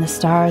fed and the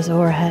stars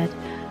o'erhead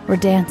were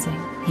dancing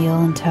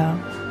heel and toe,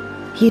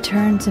 he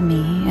turned to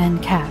me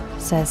and, Cap,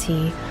 says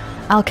he,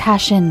 I'll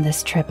cash in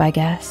this trip, I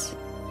guess.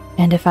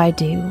 And if I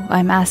do,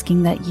 I'm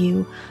asking that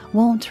you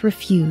won't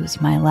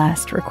refuse my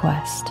last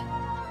request.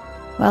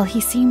 Well,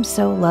 he seemed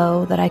so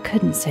low that I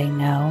couldn't say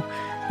no.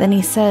 Then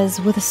he says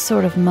with a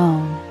sort of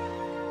moan,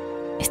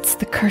 It's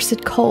the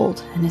cursed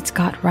cold, and it's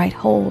got right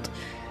hold,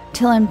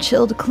 till I'm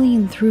chilled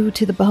clean through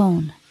to the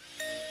bone.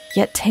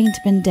 Yet tain't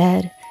been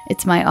dead,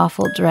 it's my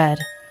awful dread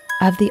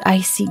of the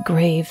icy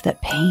grave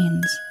that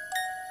pains.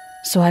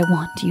 So I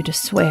want you to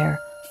swear,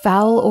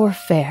 foul or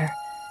fair,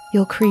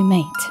 you'll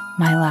cremate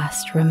my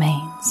last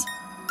remains.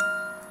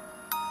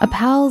 A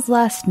pal's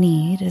last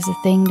need is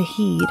a thing to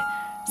heed,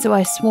 so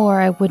I swore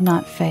I would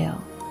not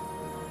fail.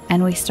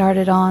 And we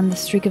started on the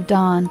streak of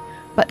dawn,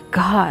 but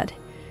God,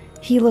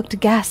 he looked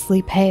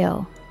ghastly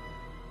pale.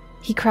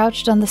 He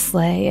crouched on the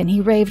sleigh, and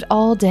he raved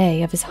all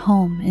day of his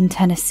home in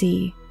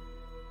Tennessee.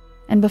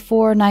 And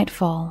before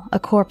nightfall, a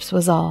corpse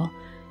was all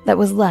that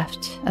was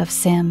left of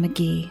Sam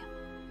McGee.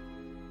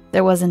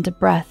 There wasn't a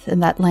breath in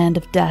that land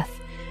of death,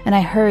 and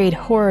I hurried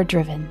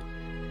horror-driven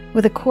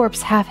with a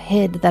corpse half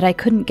hid that I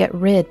couldn't get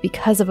rid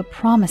because of a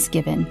promise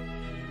given.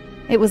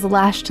 It was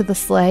lashed to the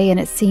sleigh, and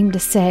it seemed to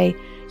say,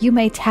 "You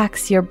may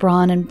tax your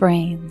brawn and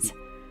brains,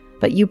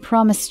 but you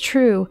promised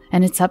true,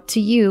 and it's up to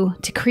you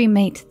to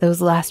cremate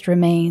those last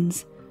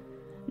remains."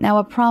 Now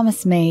a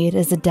promise made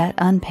is a debt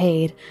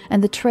unpaid,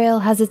 and the trail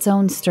has its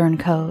own stern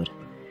code.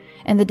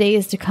 In the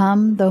days to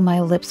come, though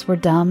my lips were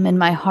dumb, in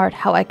my heart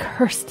how I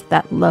cursed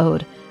that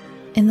load.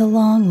 In the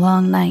long,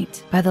 long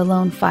night, by the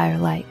lone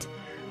firelight,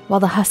 while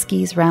the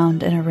huskies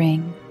round in a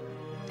ring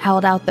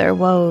howled out their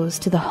woes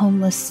to the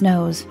homeless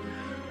snows,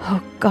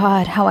 oh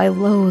God, how I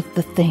loathed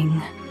the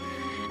thing.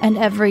 And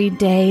every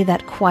day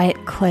that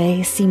quiet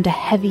clay seemed to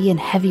heavy and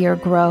heavier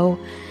grow,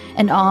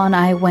 and on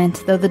I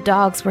went, though the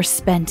dogs were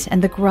spent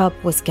and the grub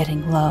was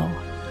getting low.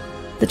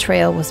 The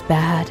trail was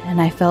bad,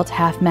 and I felt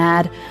half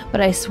mad,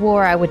 but I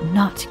swore I would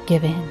not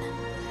give in.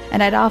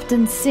 And I'd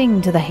often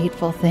sing to the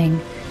hateful thing,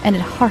 and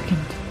it hearkened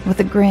with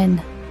a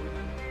grin,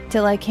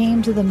 till I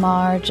came to the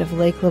marge of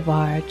Lake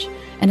Labarge,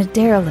 and a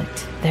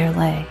derelict there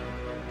lay.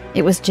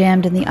 It was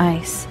jammed in the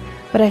ice,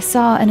 but I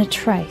saw in a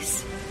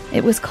trice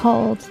it was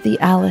called the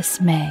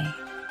Alice May.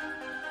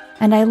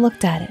 And I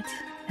looked at it,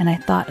 and I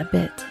thought a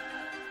bit,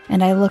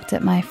 and I looked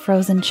at my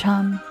frozen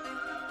chum.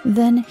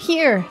 Then,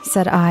 "Here,"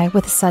 said I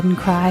with a sudden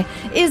cry,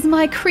 "is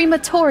my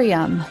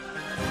crematorium!"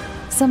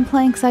 Some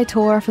planks I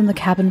tore from the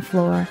cabin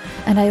floor,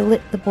 and I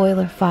lit the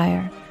boiler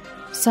fire.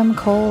 Some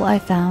coal I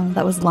found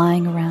that was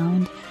lying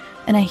around,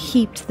 and I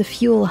heaped the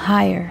fuel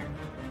higher.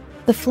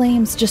 The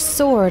flames just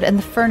soared, and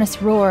the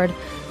furnace roared,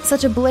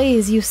 such a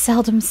blaze you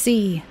seldom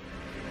see.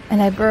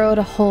 And I burrowed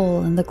a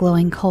hole in the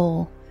glowing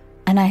coal,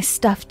 and I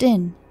stuffed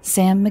in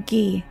Sam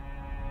McGee.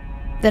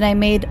 Then I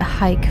made a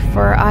hike,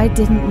 for I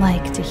didn't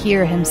like to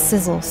hear him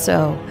sizzle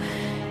so,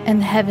 and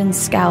the heavens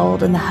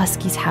scowled, and the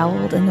huskies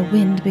howled, and the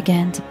wind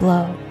began to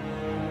blow.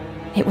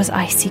 It was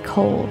icy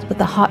cold, but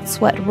the hot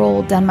sweat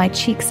rolled down my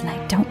cheeks, and I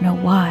don't know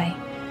why.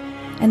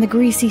 And the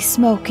greasy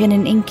smoke in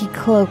an inky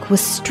cloak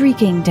was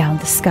streaking down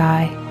the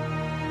sky.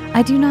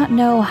 I do not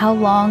know how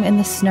long in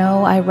the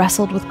snow I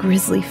wrestled with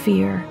grisly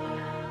fear,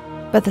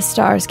 but the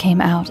stars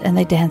came out, and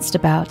they danced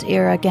about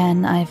ere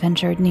again I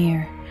ventured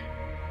near.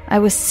 I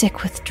was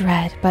sick with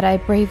dread, but I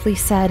bravely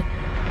said,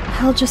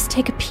 "I'll just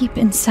take a peep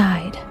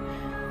inside.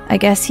 I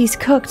guess he's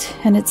cooked,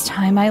 and it's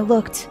time I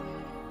looked."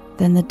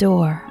 Then the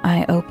door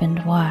I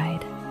opened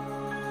wide.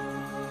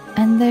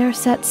 And there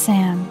sat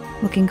Sam,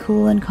 looking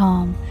cool and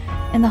calm,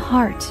 in the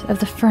heart of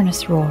the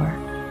furnace roar.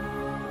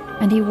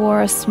 And he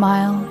wore a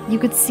smile you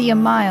could see a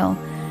mile,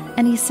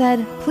 and he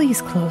said,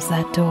 "Please close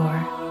that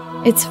door.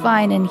 It's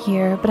fine in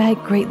here, but I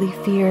greatly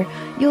fear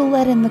you'll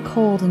let in the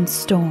cold and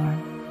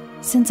storm.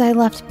 Since I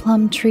left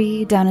Plum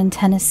Tree down in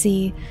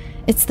Tennessee,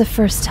 it's the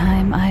first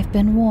time I've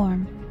been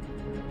warm."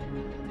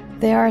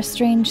 There are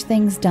strange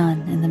things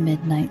done in the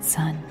midnight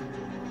sun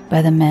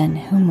by the men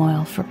who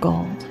moil for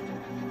gold.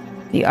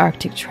 The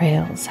Arctic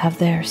trails have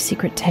their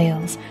secret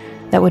tales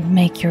that would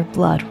make your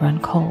blood run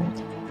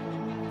cold.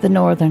 The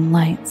northern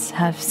lights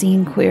have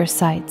seen queer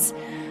sights,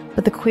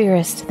 but the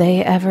queerest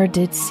they ever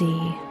did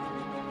see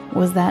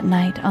was that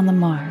night on the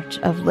marge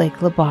of Lake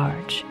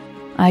Labarge.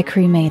 I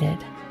cremated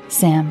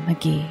Sam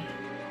McGee.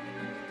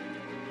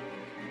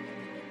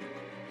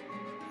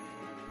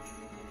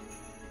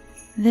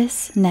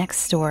 This next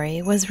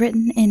story was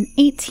written in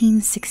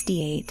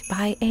 1868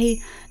 by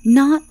a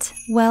not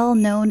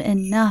well-known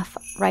enough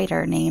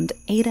writer named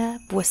Ada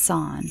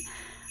Buisson.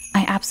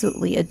 I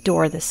absolutely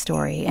adore this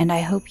story, and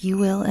I hope you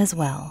will as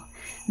well.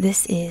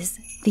 This is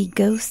The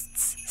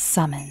Ghost's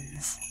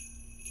Summons.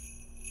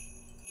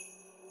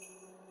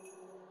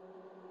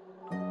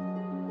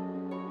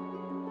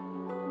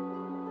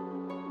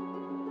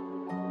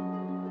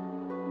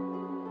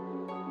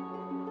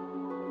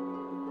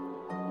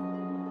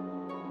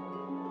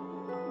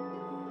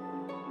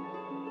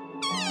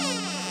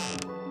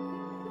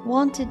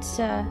 Wanted,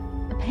 sir,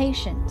 a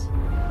patient.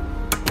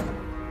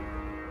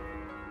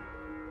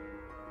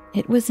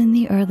 It was in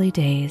the early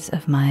days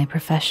of my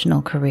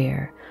professional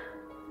career,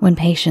 when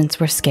patients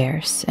were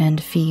scarce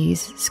and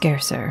fees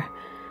scarcer,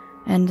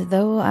 and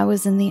though I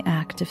was in the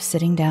act of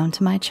sitting down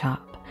to my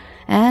chop,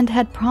 and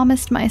had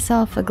promised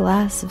myself a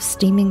glass of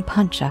steaming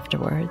punch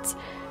afterwards,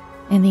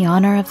 in the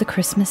honor of the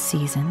Christmas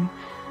season,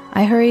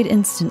 I hurried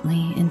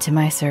instantly into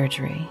my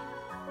surgery.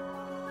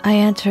 I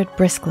entered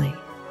briskly,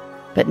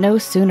 but no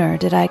sooner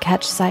did I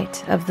catch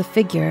sight of the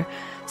figure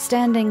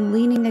standing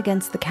leaning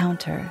against the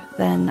counter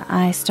than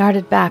I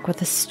started back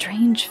with a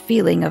strange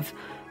feeling of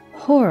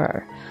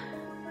horror,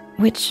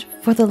 which,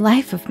 for the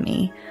life of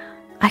me,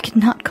 I could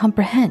not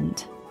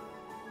comprehend.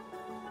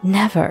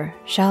 Never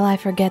shall I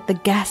forget the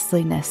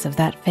ghastliness of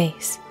that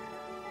face,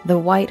 the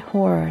white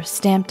horror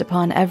stamped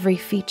upon every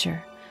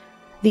feature,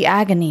 the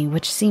agony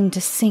which seemed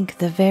to sink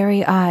the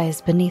very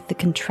eyes beneath the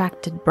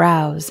contracted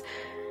brows.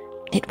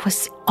 It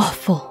was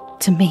awful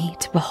to me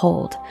to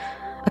behold,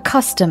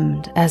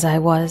 accustomed as I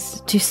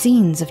was to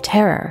scenes of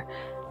terror.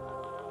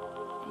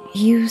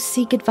 "You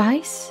seek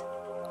advice?"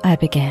 I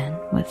began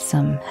with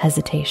some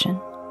hesitation.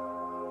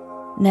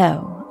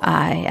 "No,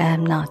 I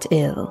am not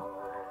ill."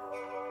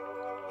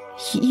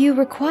 You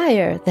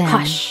require, then—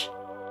 Hush!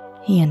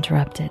 He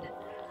interrupted,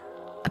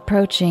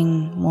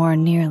 approaching more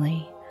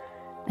nearly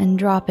and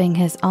dropping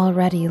his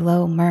already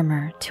low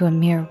murmur to a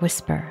mere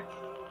whisper.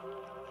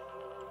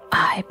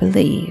 I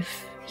believe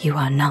you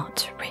are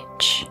not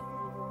rich.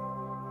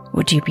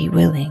 Would you be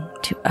willing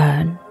to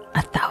earn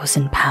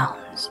 1,000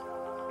 pounds?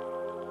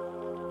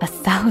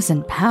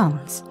 1,000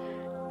 pounds?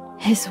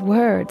 His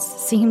words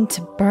seemed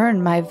to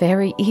burn my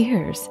very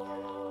ears.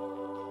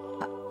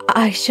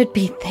 I should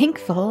be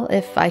thankful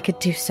if I could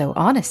do so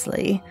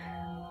honestly,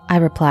 I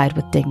replied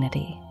with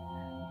dignity.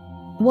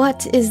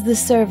 What is the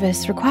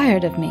service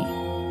required of me?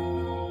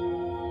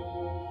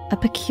 A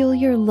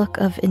peculiar look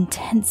of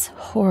intense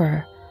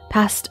horror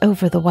passed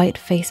over the white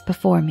face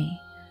before me,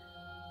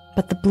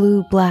 but the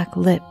blue-black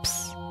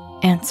lips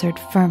answered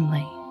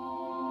firmly.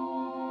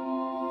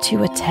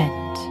 To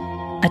attend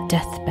a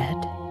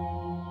deathbed.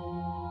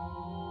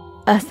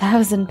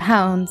 1,000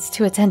 pounds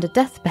to attend a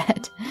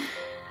deathbed?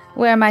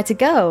 Where am I to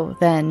go,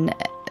 then?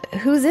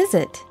 Whose is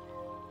it?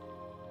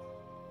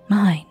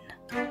 Mine.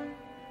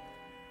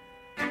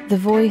 The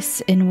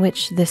voice in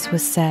which this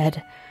was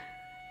said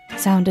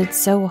sounded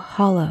so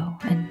hollow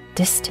and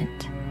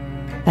distant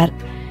that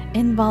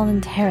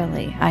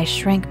involuntarily I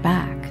shrank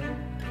back.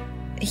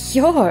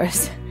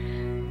 Yours?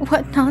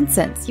 What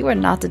nonsense! You are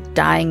not a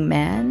dying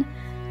man.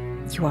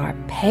 You are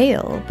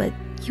pale, but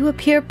you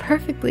appear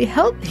perfectly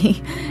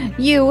healthy.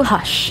 You—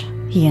 Hush!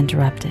 He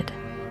interrupted.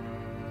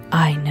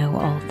 I know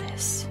all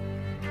this.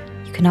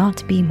 You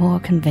cannot be more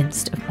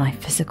convinced of my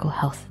physical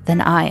health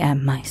than I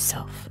am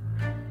myself.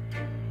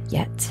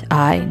 Yet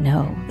I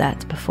know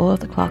that before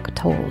the clock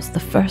tolls the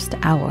first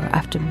hour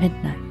after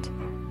midnight,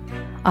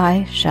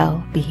 I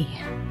shall be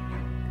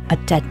a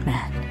dead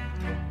man.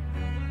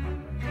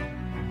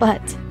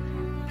 But—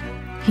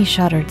 He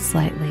shuddered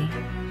slightly,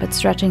 but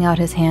stretching out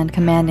his hand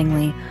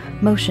commandingly,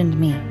 motioned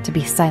me to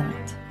be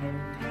silent.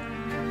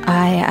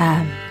 I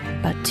am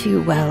but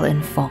too well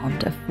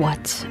informed of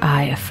what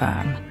I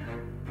affirm,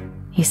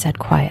 he said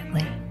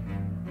quietly.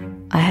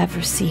 I have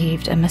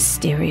received a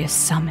mysterious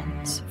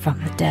summons from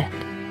the dead.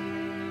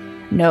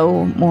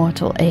 No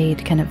mortal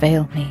aid can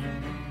avail me.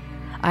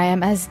 I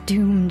am as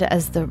doomed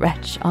as the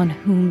wretch on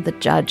whom the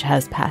judge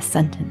has passed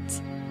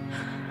sentence.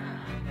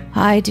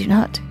 I do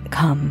not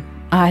come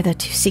either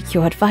to seek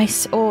your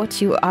advice or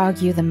to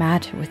argue the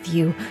matter with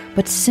you,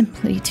 but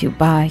simply to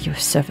buy your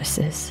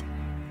services.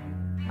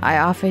 I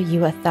offer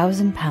you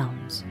 1,000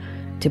 pounds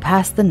to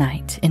pass the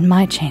night in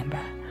my chamber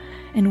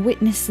and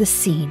witness the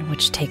scene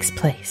which takes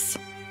place.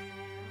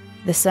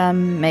 The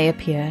sum may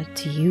appear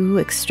to you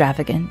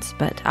extravagant,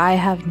 but I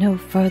have no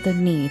further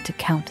need to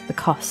count the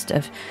cost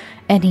of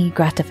any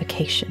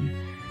gratification,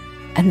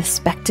 and the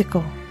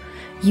spectacle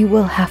you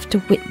will have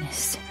to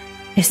witness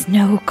is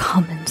no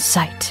common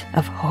sight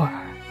of horror.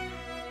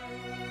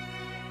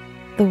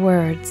 The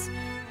words,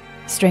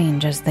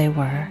 strange as they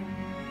were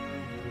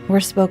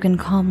spoken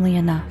calmly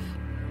enough,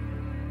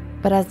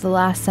 but as the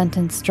last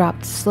sentence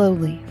dropped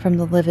slowly from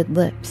the livid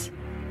lips,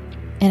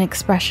 an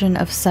expression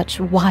of such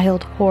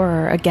wild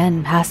horror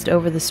again passed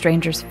over the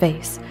stranger's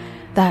face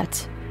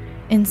that,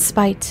 in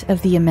spite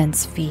of the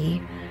immense fee,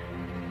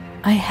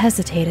 I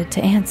hesitated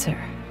to answer.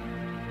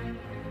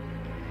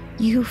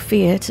 You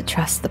fear to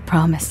trust the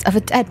promise of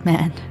a dead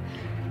man.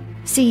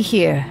 See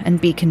here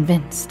and be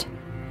convinced,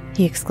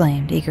 he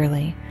exclaimed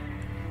eagerly,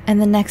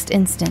 and the next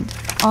instant,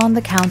 on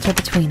the counter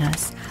between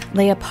us,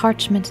 lay a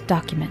parchment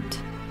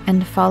document,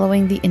 and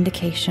following the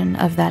indication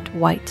of that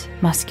white,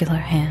 muscular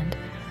hand,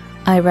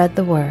 I read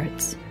the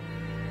words,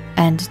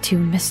 "And to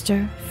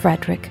Mr.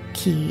 Frederick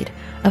Keed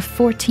of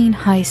 14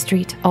 High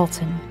Street,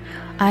 Alton,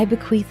 I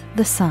bequeath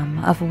the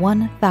sum of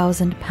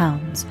 1,000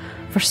 pounds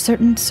for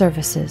certain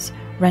services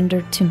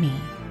rendered to me."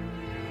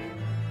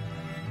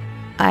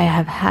 I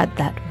have had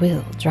that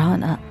will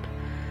drawn up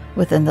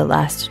within the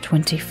last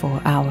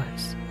 24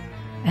 hours,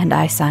 and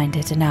I signed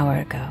it an hour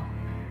ago,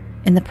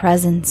 in the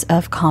presence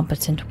of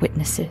competent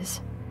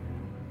witnesses.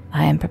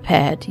 I am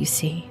prepared, you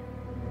see.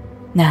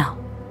 Now,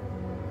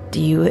 do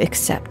you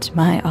accept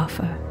my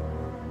offer,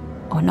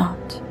 or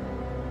not?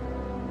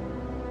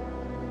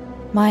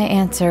 My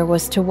answer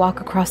was to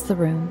walk across the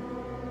room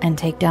and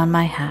take down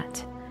my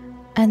hat,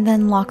 and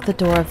then lock the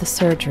door of the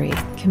surgery,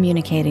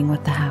 communicating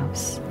with the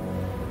house.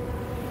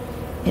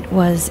 It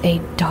was a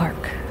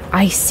dark,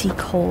 icy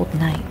cold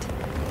night,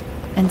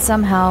 and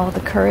somehow the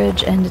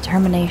courage and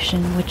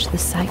determination which the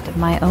sight of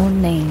my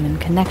own name in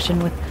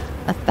connection with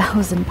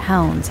 1,000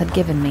 pounds had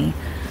given me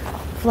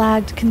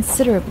flagged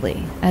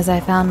considerably as I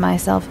found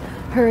myself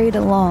hurried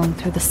along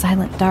through the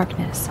silent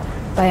darkness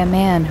by a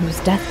man whose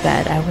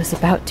deathbed I was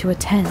about to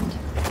attend.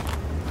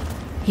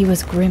 He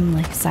was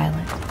grimly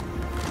silent,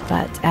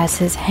 but as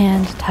his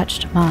hand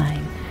touched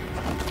mine,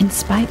 in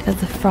spite of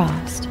the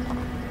frost,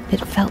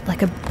 it felt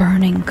like a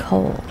burning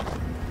coal.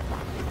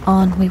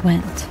 On we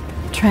went,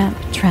 tramp,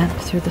 tramp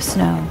through the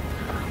snow,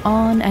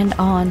 on and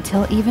on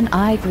till even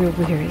I grew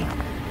weary,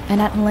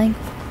 and at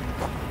length,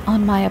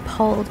 on my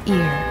appalled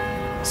ear,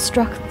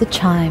 struck the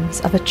chimes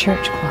of a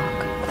church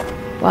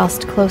clock,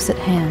 whilst close at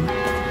hand,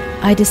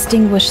 I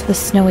distinguished the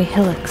snowy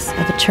hillocks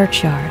of a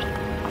churchyard.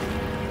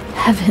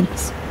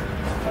 Heavens!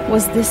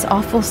 Was this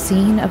awful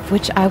scene of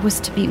which I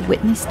was to be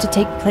witness to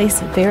take place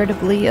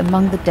veritably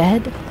among the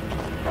dead?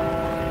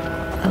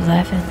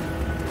 11,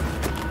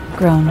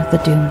 groaned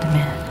the doomed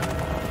man.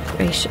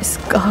 Gracious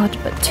God,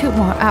 but 2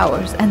 more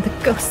hours, and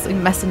the ghostly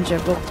messenger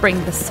will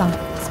bring the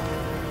summons.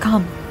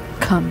 Come,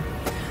 come.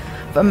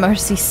 For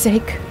mercy's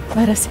sake,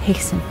 let us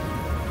hasten.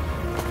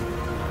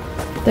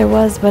 There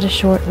was but a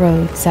short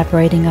road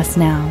separating us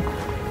now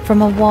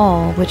from a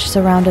wall which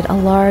surrounded a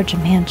large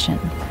mansion,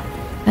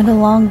 and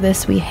along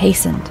this we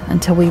hastened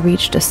until we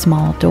reached a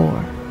small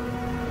door.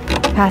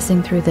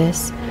 Passing through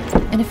this,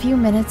 in a few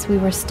minutes we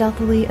were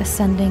stealthily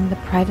ascending the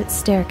private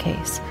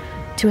staircase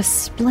to a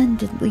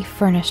splendidly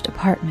furnished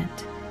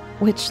apartment,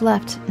 which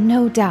left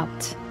no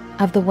doubt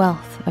of the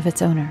wealth of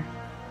its owner.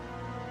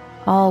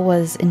 All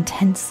was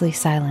intensely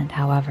silent,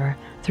 however,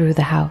 through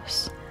the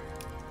house,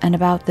 and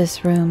about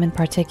this room in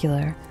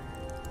particular,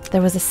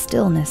 there was a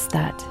stillness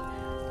that,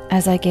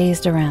 as I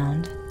gazed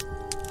around,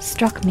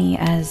 struck me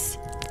as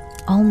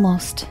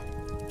almost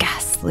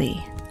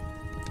ghastly.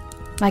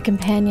 My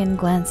companion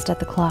glanced at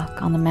the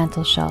clock on the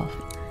mantel shelf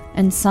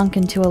and sunk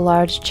into a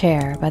large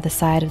chair by the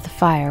side of the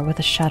fire with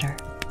a shudder.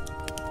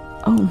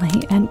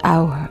 "Only an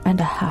hour and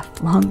a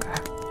half longer,"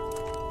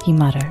 he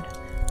muttered.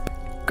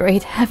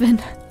 "Great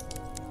heaven!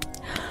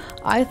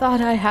 I thought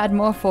I had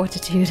more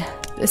fortitude.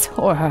 This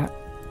horror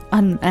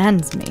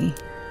unmans me."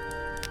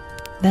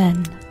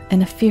 Then,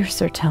 in a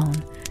fiercer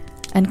tone,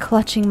 and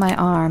clutching my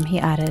arm, he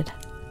added,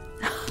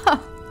 "Ha!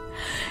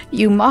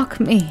 You mock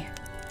me.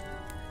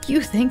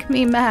 You think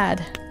me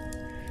mad.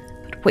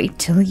 But wait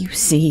till you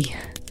see.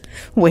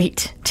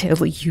 Wait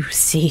till you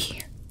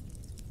see."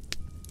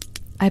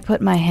 I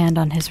put my hand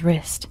on his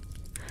wrist,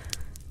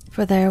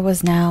 for there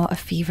was now a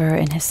fever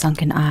in his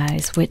sunken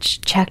eyes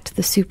which checked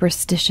the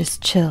superstitious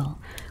chill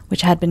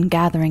which had been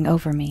gathering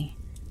over me,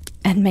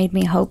 and made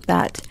me hope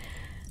that,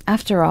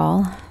 after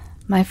all,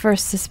 my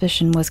first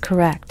suspicion was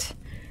correct,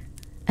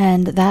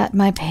 and that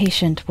my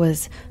patient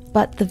was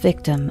but the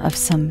victim of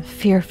some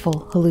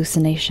fearful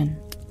hallucination.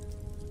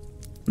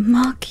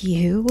 "Mock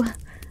you?"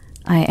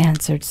 I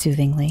answered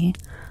soothingly.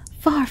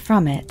 "Far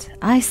from it.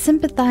 I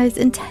sympathize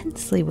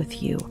intensely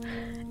with you,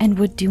 and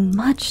would do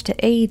much to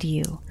aid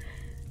you.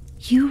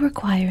 You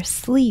require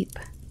sleep.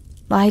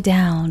 Lie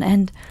down,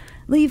 and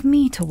leave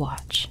me to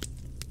watch."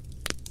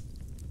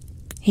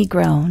 He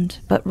groaned,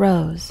 but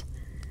rose,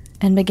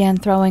 and began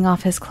throwing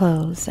off his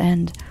clothes,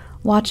 and,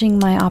 watching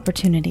my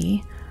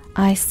opportunity,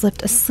 I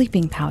slipped a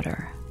sleeping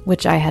powder,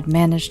 which I had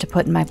managed to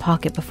put in my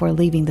pocket before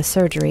leaving the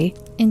surgery,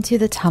 into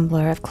the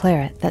tumbler of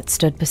claret that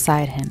stood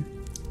beside him.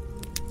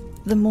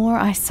 The more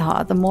I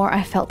saw, the more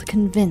I felt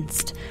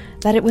convinced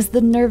that it was the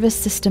nervous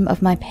system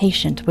of my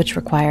patient which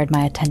required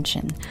my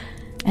attention,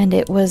 and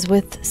it was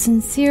with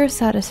sincere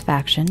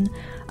satisfaction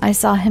I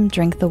saw him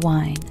drink the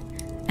wine,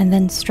 and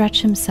then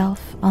stretch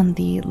himself on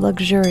the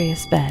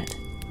luxurious bed.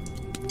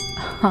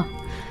 "Huh,"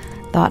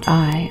 thought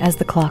I, as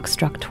the clock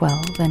struck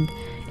 12, and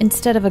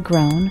instead of a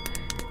groan,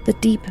 the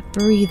deep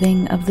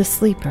breathing of the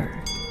sleeper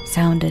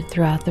sounded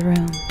throughout the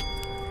room.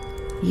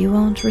 "You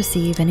won't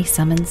receive any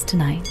summons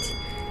tonight,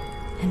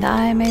 and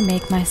I may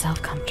make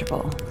myself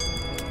comfortable."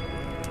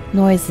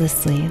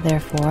 Noiselessly,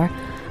 therefore,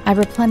 I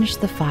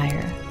replenished the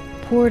fire,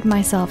 poured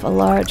myself a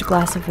large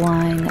glass of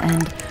wine,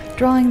 and,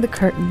 drawing the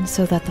curtain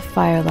so that the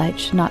firelight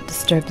should not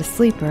disturb the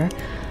sleeper,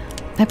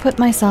 I put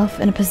myself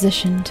in a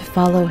position to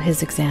follow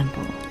his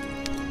example.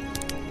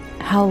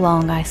 How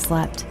long I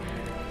slept,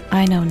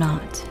 I know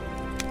not,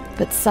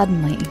 but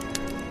suddenly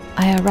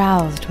I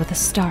aroused with a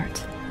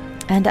start,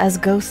 and as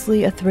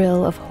ghostly a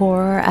thrill of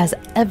horror as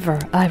ever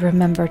I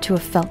remember to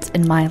have felt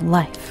in my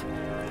life.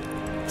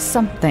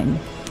 Something,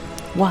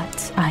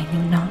 what I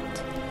knew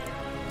not,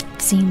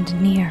 seemed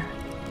near.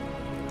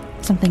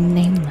 Something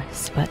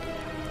nameless, but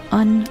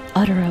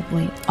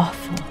unutterably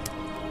awful.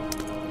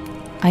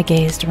 I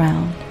gazed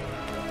round.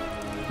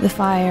 The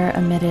fire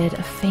emitted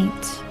a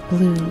faint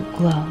blue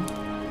glow,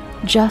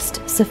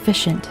 just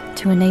sufficient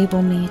to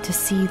enable me to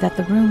see that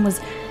the room was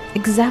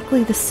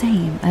exactly the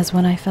same as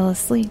when I fell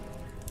asleep,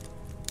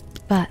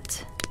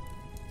 but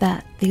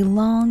that the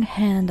long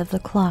hand of the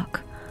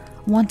clock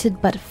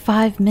wanted but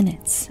 5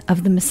 minutes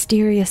of the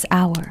mysterious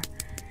hour,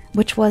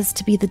 which was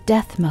to be the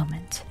death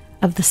moment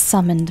of the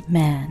summoned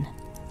man.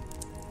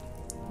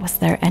 Was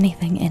there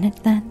anything in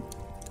it, then?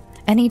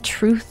 Any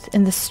truth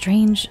in the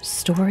strange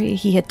story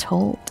he had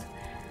told?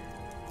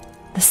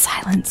 The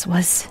silence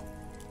was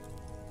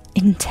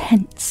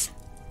intense.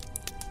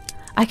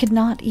 I could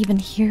not even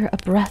hear a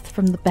breath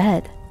from the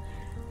bed,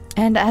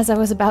 and as I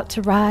was about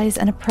to rise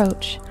and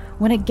approach,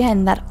 when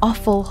again that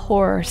awful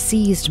horror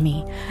seized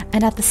me,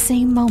 and at the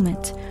same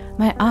moment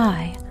my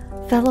eye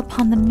fell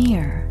upon the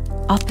mirror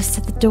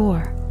opposite the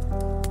door,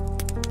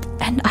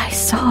 and I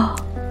saw...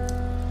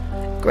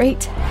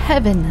 Great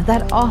heaven,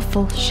 that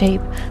awful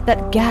shape,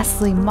 that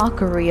ghastly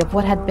mockery of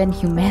what had been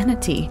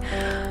humanity.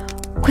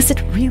 Was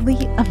it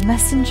really a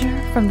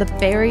messenger from the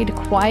buried,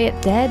 quiet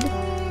dead?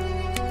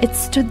 It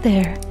stood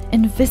there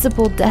in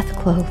visible death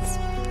clothes,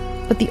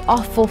 but the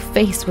awful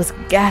face was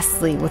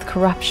ghastly with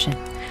corruption,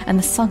 and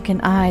the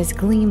sunken eyes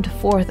gleamed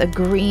forth a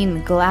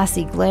green,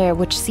 glassy glare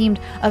which seemed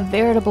a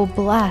veritable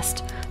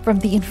blast from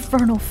the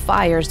infernal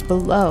fires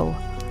below.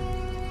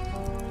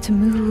 To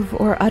move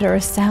or utter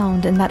a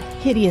sound in that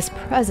hideous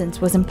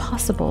presence was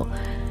impossible,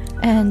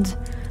 and,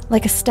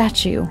 like a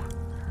statue,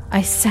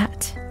 I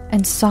sat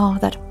and saw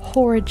that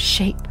horrid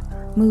shape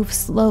move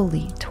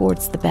slowly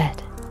towards the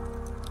bed.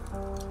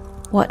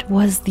 What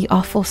was the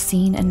awful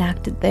scene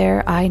enacted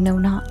there, I know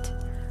not.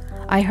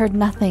 I heard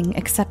nothing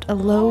except a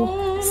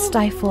low,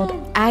 stifled,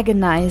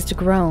 agonized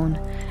groan,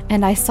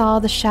 and I saw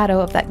the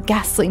shadow of that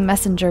ghastly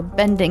messenger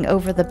bending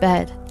over the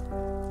bed.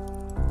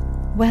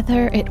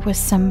 Whether it was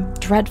some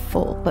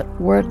dreadful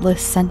but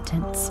wordless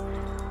sentence,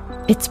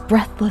 its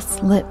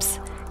breathless lips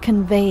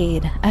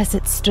conveyed as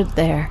it stood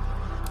there,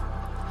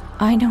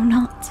 I know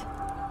not,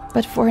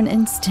 but for an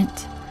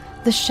instant,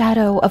 the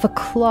shadow of a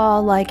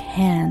claw-like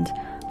hand,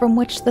 from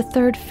which the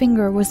third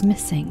finger was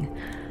missing,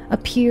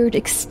 appeared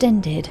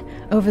extended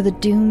over the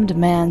doomed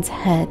man's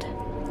head.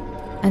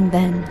 And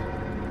then,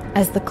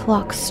 as the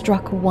clock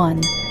struck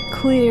one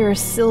clear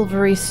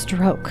silvery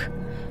stroke,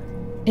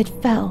 it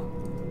fell,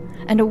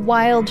 and a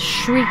wild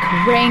shriek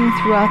rang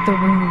throughout the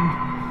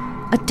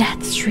room. A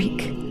death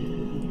shriek.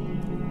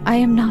 I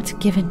am not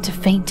given to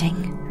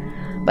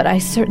fainting, but I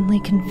certainly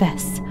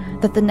confess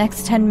that the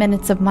next 10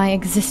 minutes of my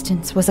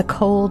existence was a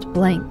cold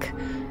blank,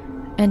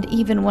 and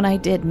even when I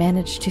did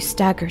manage to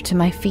stagger to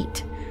my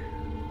feet,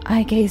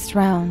 I gazed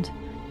round,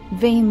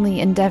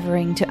 vainly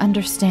endeavoring to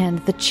understand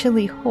the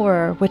chilly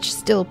horror which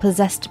still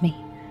possessed me.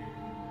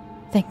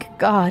 Thank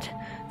God,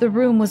 the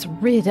room was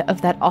rid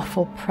of that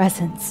awful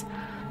presence.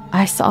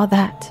 I saw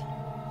that.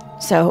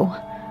 So,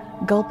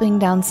 gulping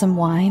down some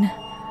wine,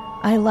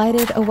 I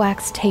lighted a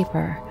wax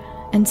taper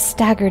and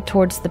staggered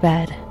towards the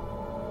bed.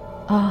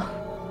 Oh,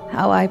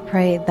 how I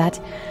prayed that,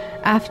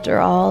 after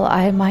all,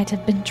 I might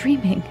have been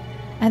dreaming,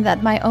 and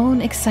that my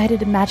own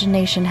excited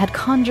imagination had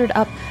conjured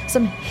up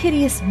some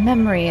hideous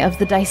memory of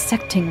the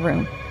dissecting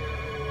room.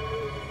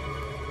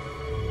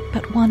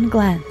 But one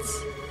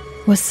glance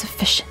was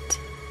sufficient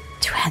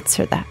to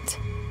answer that.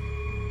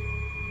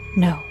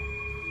 No,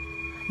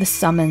 the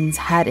summons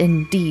had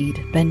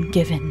indeed been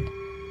given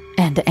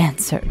and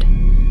answered.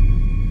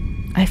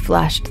 I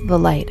flashed the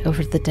light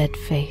over the dead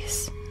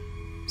face,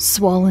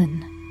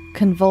 swollen,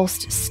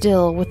 convulsed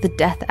still with the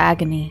death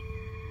agony,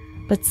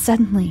 but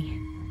suddenly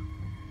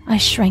I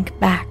shrank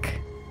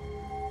back.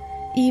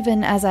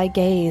 Even as I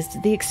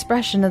gazed, the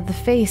expression of the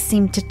face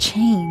seemed to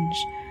change.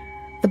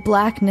 The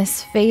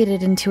blackness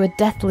faded into a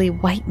deathly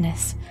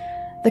whiteness.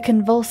 The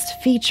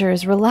convulsed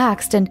features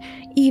relaxed, and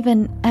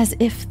even as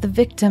if the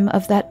victim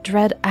of that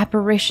dread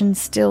apparition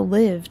still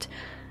lived,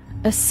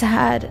 a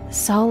sad,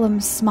 solemn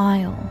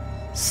smile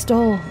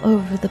stole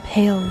over the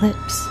pale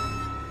lips.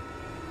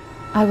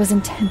 I was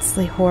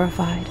intensely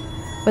horrified,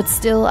 but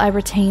still I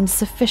retained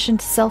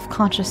sufficient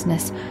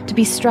self-consciousness to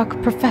be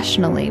struck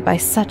professionally by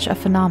such a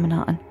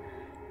phenomenon.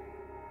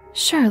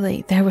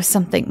 Surely there was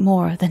something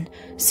more than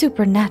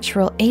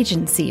supernatural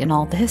agency in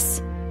all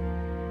this.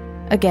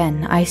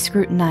 Again I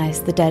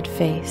scrutinized the dead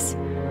face,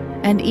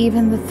 and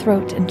even the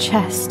throat and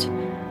chest,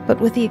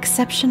 but with the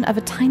exception of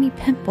a tiny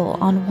pimple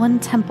on one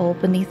temple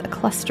beneath a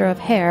cluster of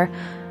hair,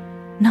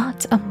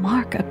 not a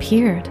mark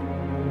appeared.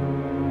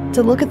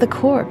 To look at the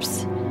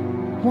corpse,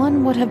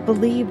 one would have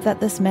believed that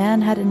this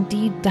man had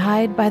indeed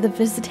died by the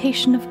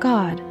visitation of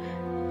God,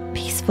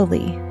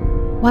 peacefully,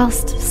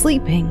 whilst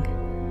sleeping.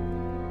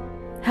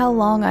 How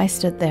long I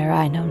stood there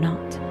I know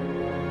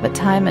not, but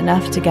time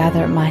enough to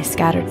gather my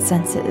scattered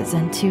senses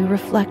and to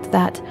reflect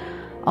that,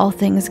 all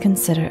things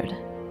considered,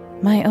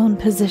 my own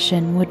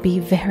position would be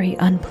very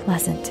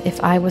unpleasant if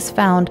I was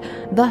found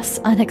thus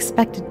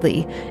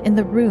unexpectedly in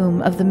the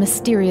room of the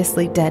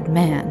mysteriously dead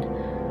man.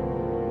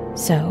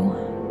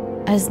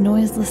 So, as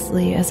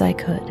noiselessly as I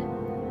could,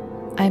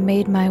 I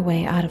made my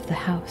way out of the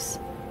house.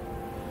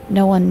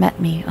 No one met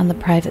me on the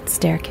private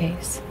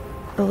staircase.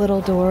 The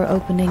little door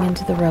opening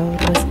into the road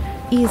was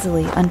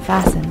easily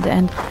unfastened,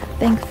 and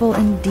thankful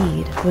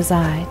indeed was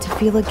I to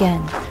feel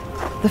again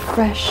the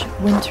fresh,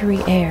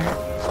 wintry air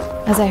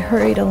as I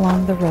hurried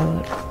along the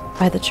road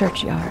by the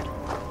churchyard.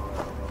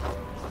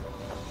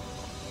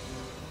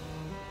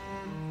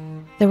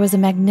 There was a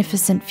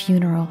magnificent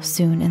funeral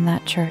soon in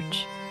that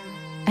church,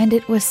 and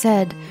it was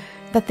said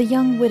that the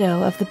young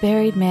widow of the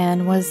buried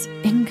man was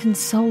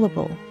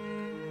inconsolable.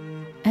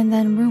 And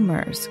then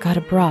rumors got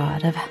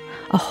abroad of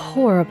a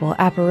horrible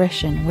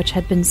apparition which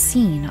had been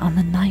seen on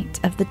the night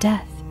of the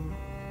death.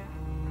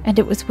 And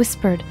it was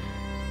whispered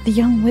the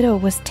young widow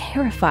was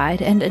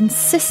terrified and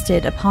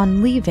insisted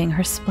upon leaving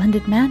her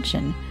splendid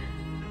mansion.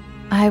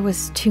 I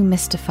was too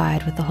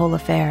mystified with the whole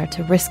affair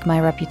to risk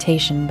my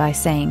reputation by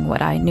saying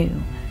what I knew,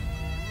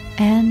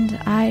 and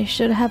I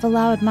should have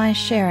allowed my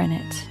share in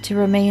it to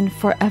remain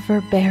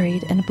forever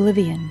buried in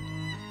oblivion.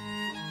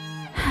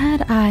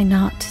 Had I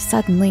not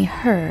suddenly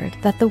heard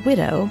that the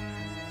widow,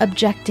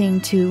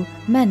 objecting to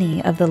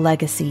many of the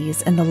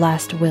legacies in the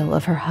last will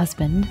of her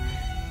husband,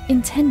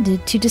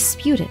 intended to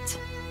dispute it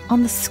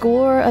on the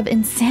score of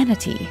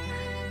insanity.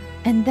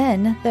 And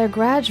then there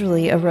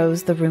gradually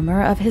arose the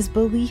rumor of his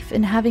belief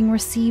in having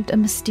received a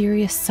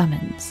mysterious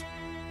summons.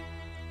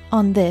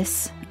 On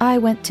this, I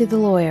went to the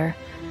lawyer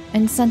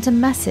and sent a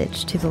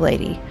message to the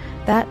lady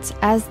that,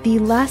 as the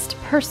last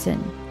person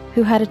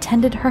who had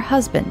attended her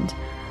husband,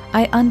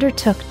 I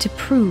undertook to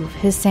prove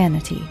his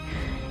sanity,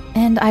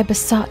 and I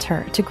besought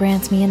her to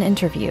grant me an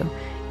interview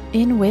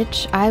in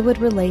which I would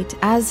relate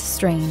as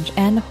strange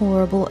and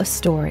horrible a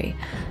story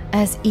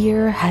as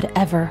ear had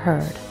ever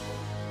heard.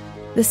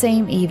 The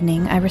same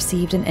evening, I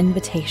received an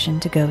invitation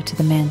to go to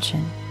the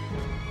mansion.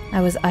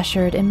 I was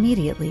ushered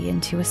immediately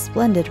into a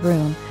splendid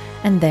room,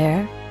 and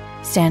there,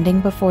 standing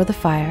before the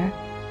fire,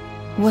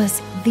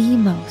 was the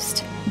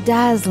most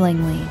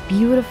dazzlingly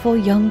beautiful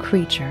young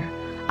creature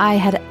I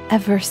had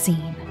ever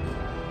seen.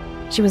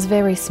 She was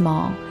very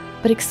small,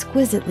 but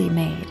exquisitely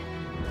made.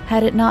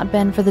 Had it not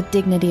been for the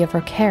dignity of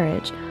her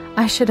carriage,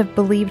 I should have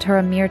believed her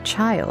a mere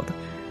child.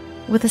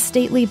 With a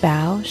stately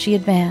bow, she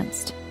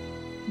advanced,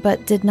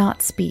 but did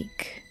not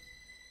speak.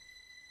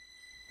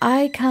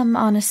 "I come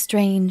on a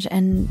strange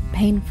and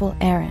painful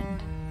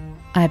errand,"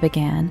 I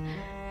began,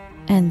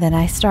 and then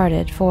I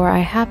started, for I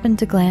happened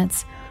to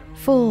glance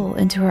full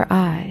into her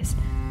eyes,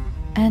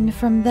 and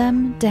from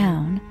them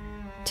down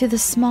to the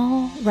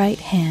small right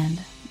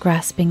hand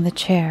grasping the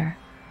chair.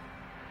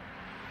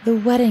 The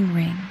wedding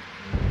ring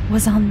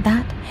was on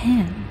that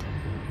hand.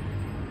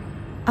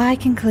 "I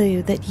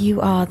conclude that you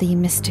are the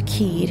Mr.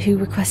 Keed who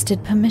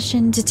requested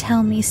permission to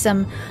tell me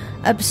some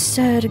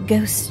absurd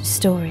ghost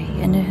story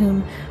and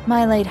whom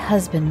my late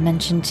husband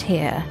mentioned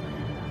here."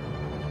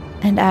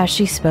 And as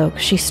she spoke,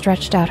 she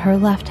stretched out her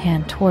left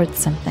hand towards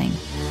something.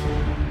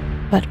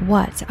 But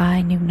what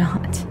I knew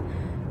not,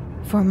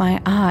 for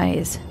my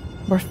eyes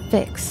were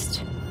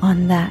fixed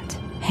on that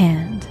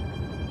hand.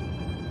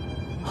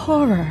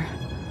 Horror!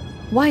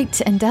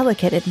 White and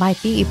delicate it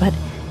might be, but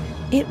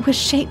it was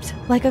shaped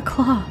like a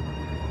claw,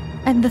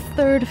 and the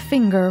third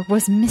finger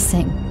was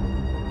missing.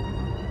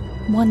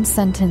 One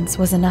sentence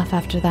was enough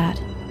after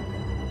that.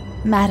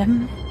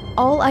 "Madam,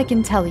 all I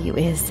can tell you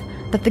is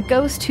that the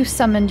ghost who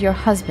summoned your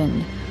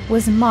husband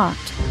was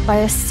marked by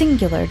a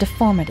singular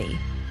deformity.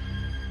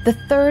 The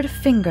third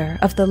finger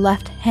of the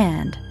left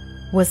hand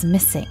was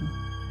missing,"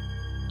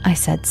 I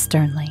said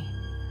sternly.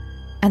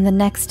 And the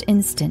next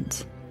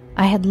instant,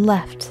 I had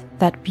left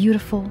that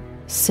beautiful,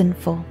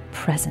 sinful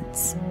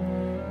presence.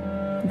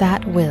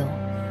 That will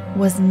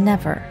was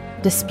never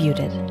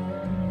disputed.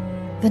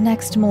 The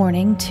next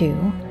morning,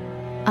 too,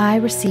 I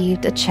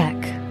received a check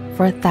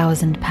for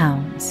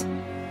 £1,000,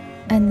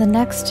 and the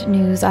next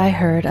news I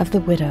heard of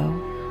the widow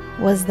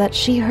was that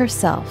she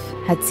herself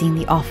had seen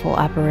the awful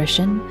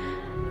apparition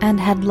and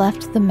had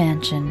left the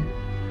mansion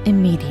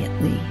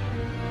immediately.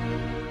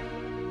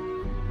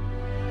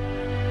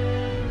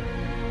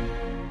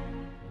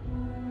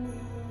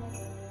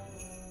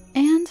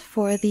 And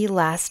for the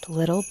last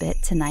little bit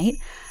tonight,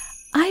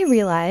 I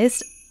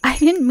realized I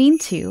didn't mean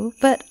to,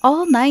 but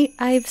all night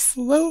I've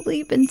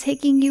slowly been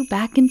taking you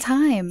back in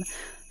time,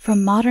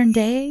 from modern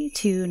day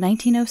to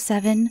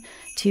 1907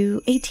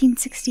 to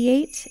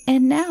 1868,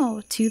 and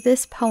now to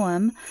this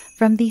poem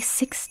from the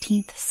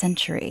 16th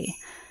century.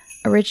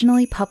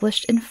 Originally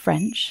published in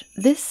French,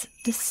 this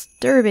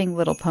disturbing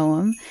little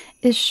poem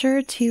is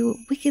sure to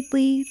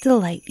wickedly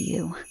delight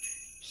you.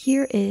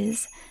 Here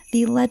is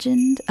The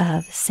Legend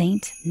of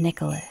Saint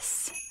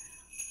Nicholas.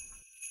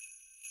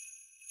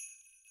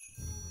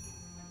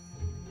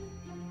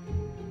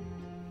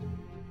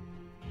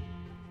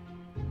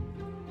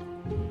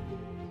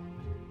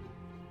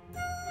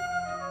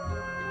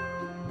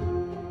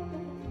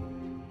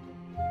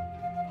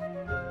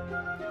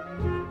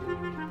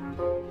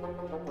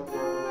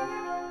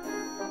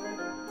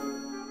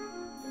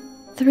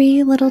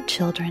 Three little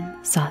children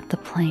sought the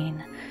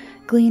plain,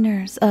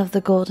 gleaners of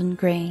the golden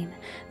grain.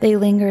 They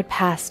lingered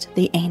past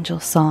the angel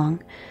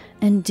song,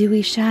 and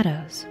dewy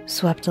shadows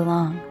swept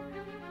along.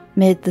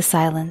 Mid the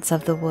silence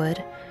of the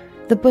wood,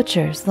 the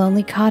butcher's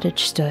lonely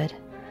cottage stood.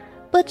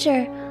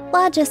 "Butcher,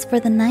 lodge us for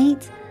the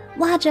night,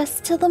 lodge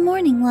us till the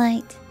morning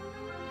light."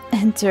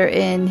 "Enter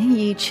in,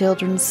 ye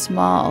children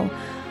small,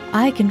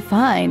 I can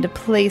find a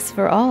place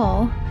for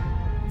all."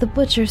 The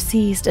butcher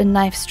seized a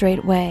knife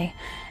straightway,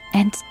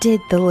 and did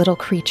the little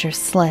creatures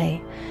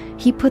slay.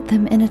 He put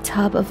them in a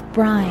tub of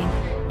brine,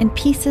 in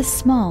pieces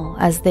small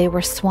as they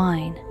were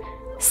swine.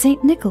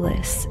 Saint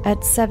Nicholas,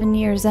 at 7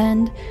 years'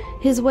 end,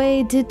 his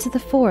way did to the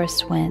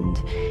forest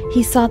wend.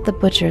 He sought the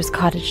butcher's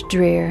cottage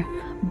drear.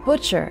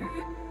 "Butcher,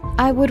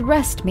 I would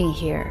rest me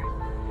here."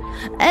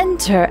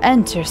 "Enter,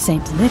 enter,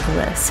 Saint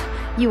Nicholas.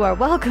 You are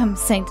welcome,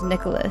 Saint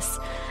Nicholas.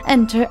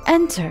 Enter,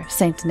 enter,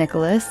 Saint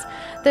Nicholas.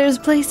 There's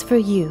place for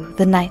you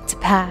the night to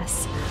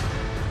pass."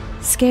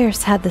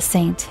 Scarce had the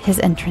saint his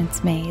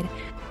entrance made,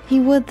 he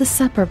would the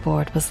supper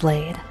board was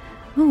laid.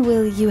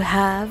 "Will you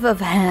have of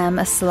ham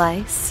a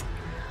slice?"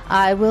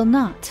 "I will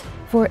not,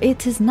 for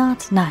it is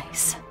not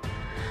nice."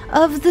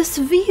 "Of this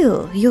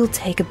veal you'll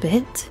take a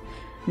bit?"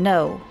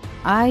 "No,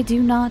 I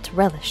do not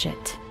relish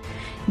it."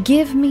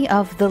 Give me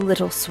of the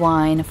little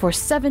swine, for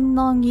 7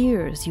 long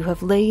years you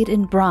have laid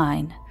in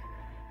brine.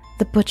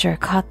 The butcher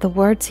caught the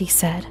words he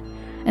said,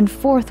 and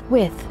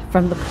forthwith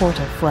from the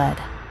porter fled.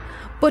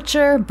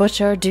 Butcher,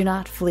 butcher, do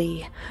not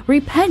flee.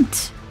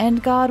 Repent,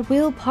 and God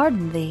will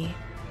pardon thee.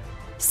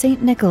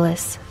 St.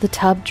 Nicholas the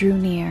tub drew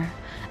near,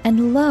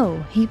 and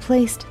lo, he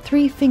placed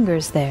 3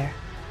 fingers there.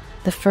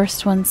 The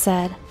first one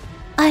said,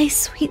 I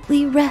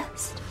sweetly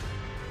rest.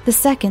 The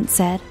second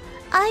said,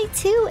 I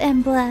too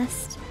am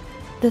blessed.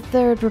 The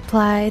third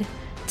replied,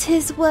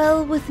 'Tis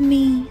well with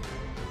me.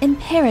 In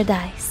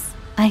paradise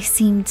I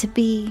seem to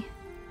be.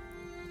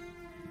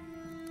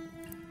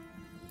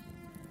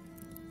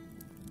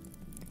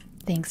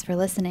 Thanks for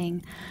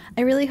listening.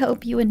 I really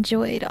hope you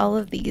enjoyed all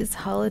of these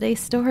holiday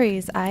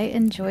stories. I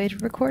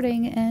enjoyed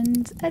recording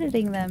and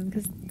editing them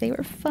because they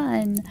were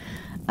fun.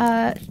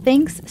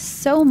 Thanks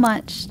so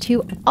much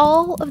to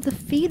all of the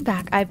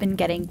feedback I've been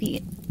getting,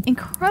 the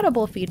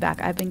incredible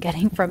feedback I've been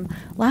getting from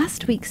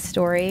last week's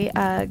story,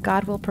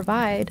 God Will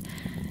Provide.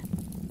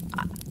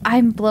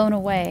 I'm blown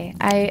away.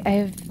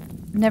 I've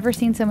never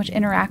seen so much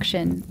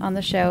interaction on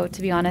the show,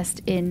 to be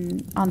honest,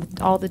 on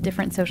all the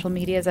different social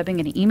medias. I've been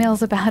getting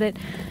emails about it,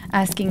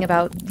 asking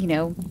about,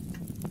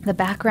 the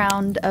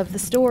background of the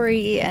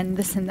story and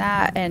this and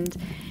that, and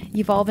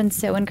you've all been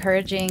so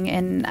encouraging,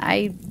 and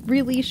I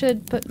really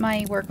should put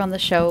my work on the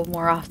show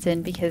more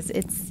often because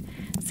it's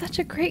such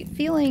a great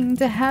feeling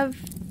to have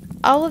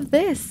all of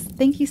this.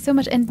 Thank you so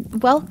much,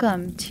 and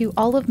welcome to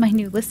all of my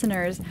new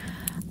listeners.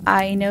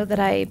 I know that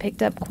I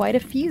picked up quite a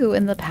few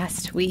in the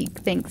past week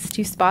thanks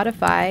to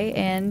Spotify,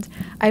 and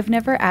I've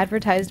never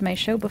advertised my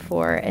show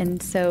before,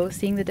 and so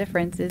seeing the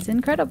difference is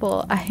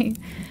incredible.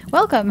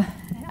 Welcome.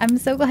 I'm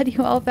so glad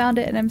you all found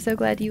it, and I'm so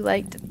glad you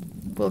liked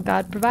Will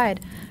God Provide,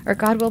 or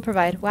God Will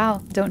Provide.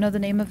 Wow, don't know the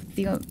name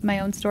of my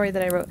own story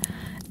that I wrote.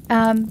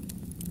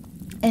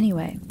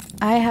 Anyway,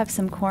 I have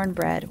some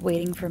cornbread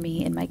waiting for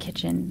me in my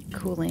kitchen,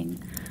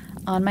 cooling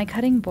on my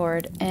cutting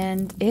board,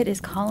 and it is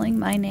calling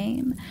my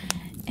name.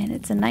 And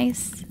it's a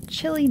nice,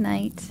 chilly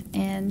night,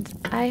 and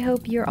I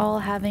hope you're all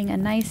having a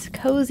nice,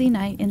 cozy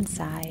night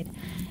inside.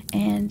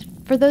 And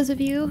for those of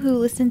you who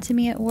listen to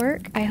me at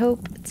work, I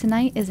hope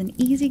tonight is an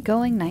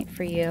easygoing night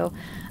for you,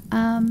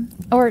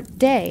 or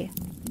day.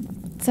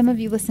 Some of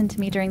you listen to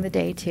me during the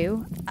day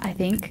too, I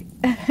think.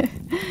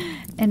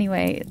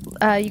 Anyway,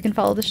 you can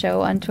follow the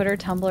show on Twitter,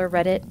 Tumblr,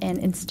 Reddit, and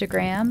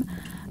Instagram.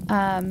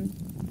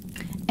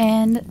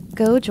 And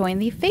go join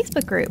the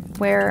Facebook group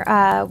where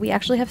we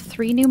actually have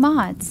 3 new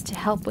mods to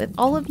help with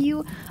all of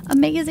you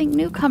amazing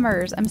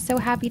newcomers. I'm so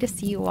happy to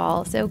see you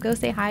all. So go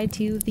say hi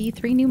to the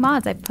 3 new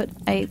mods.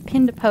 I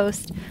pinned a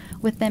post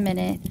with them in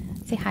it.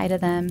 Say hi to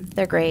them.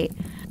 They're great.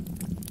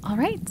 All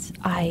right.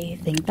 I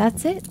think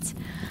that's it.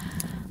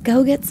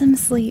 Go get some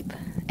sleep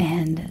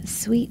and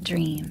sweet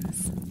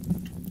dreams.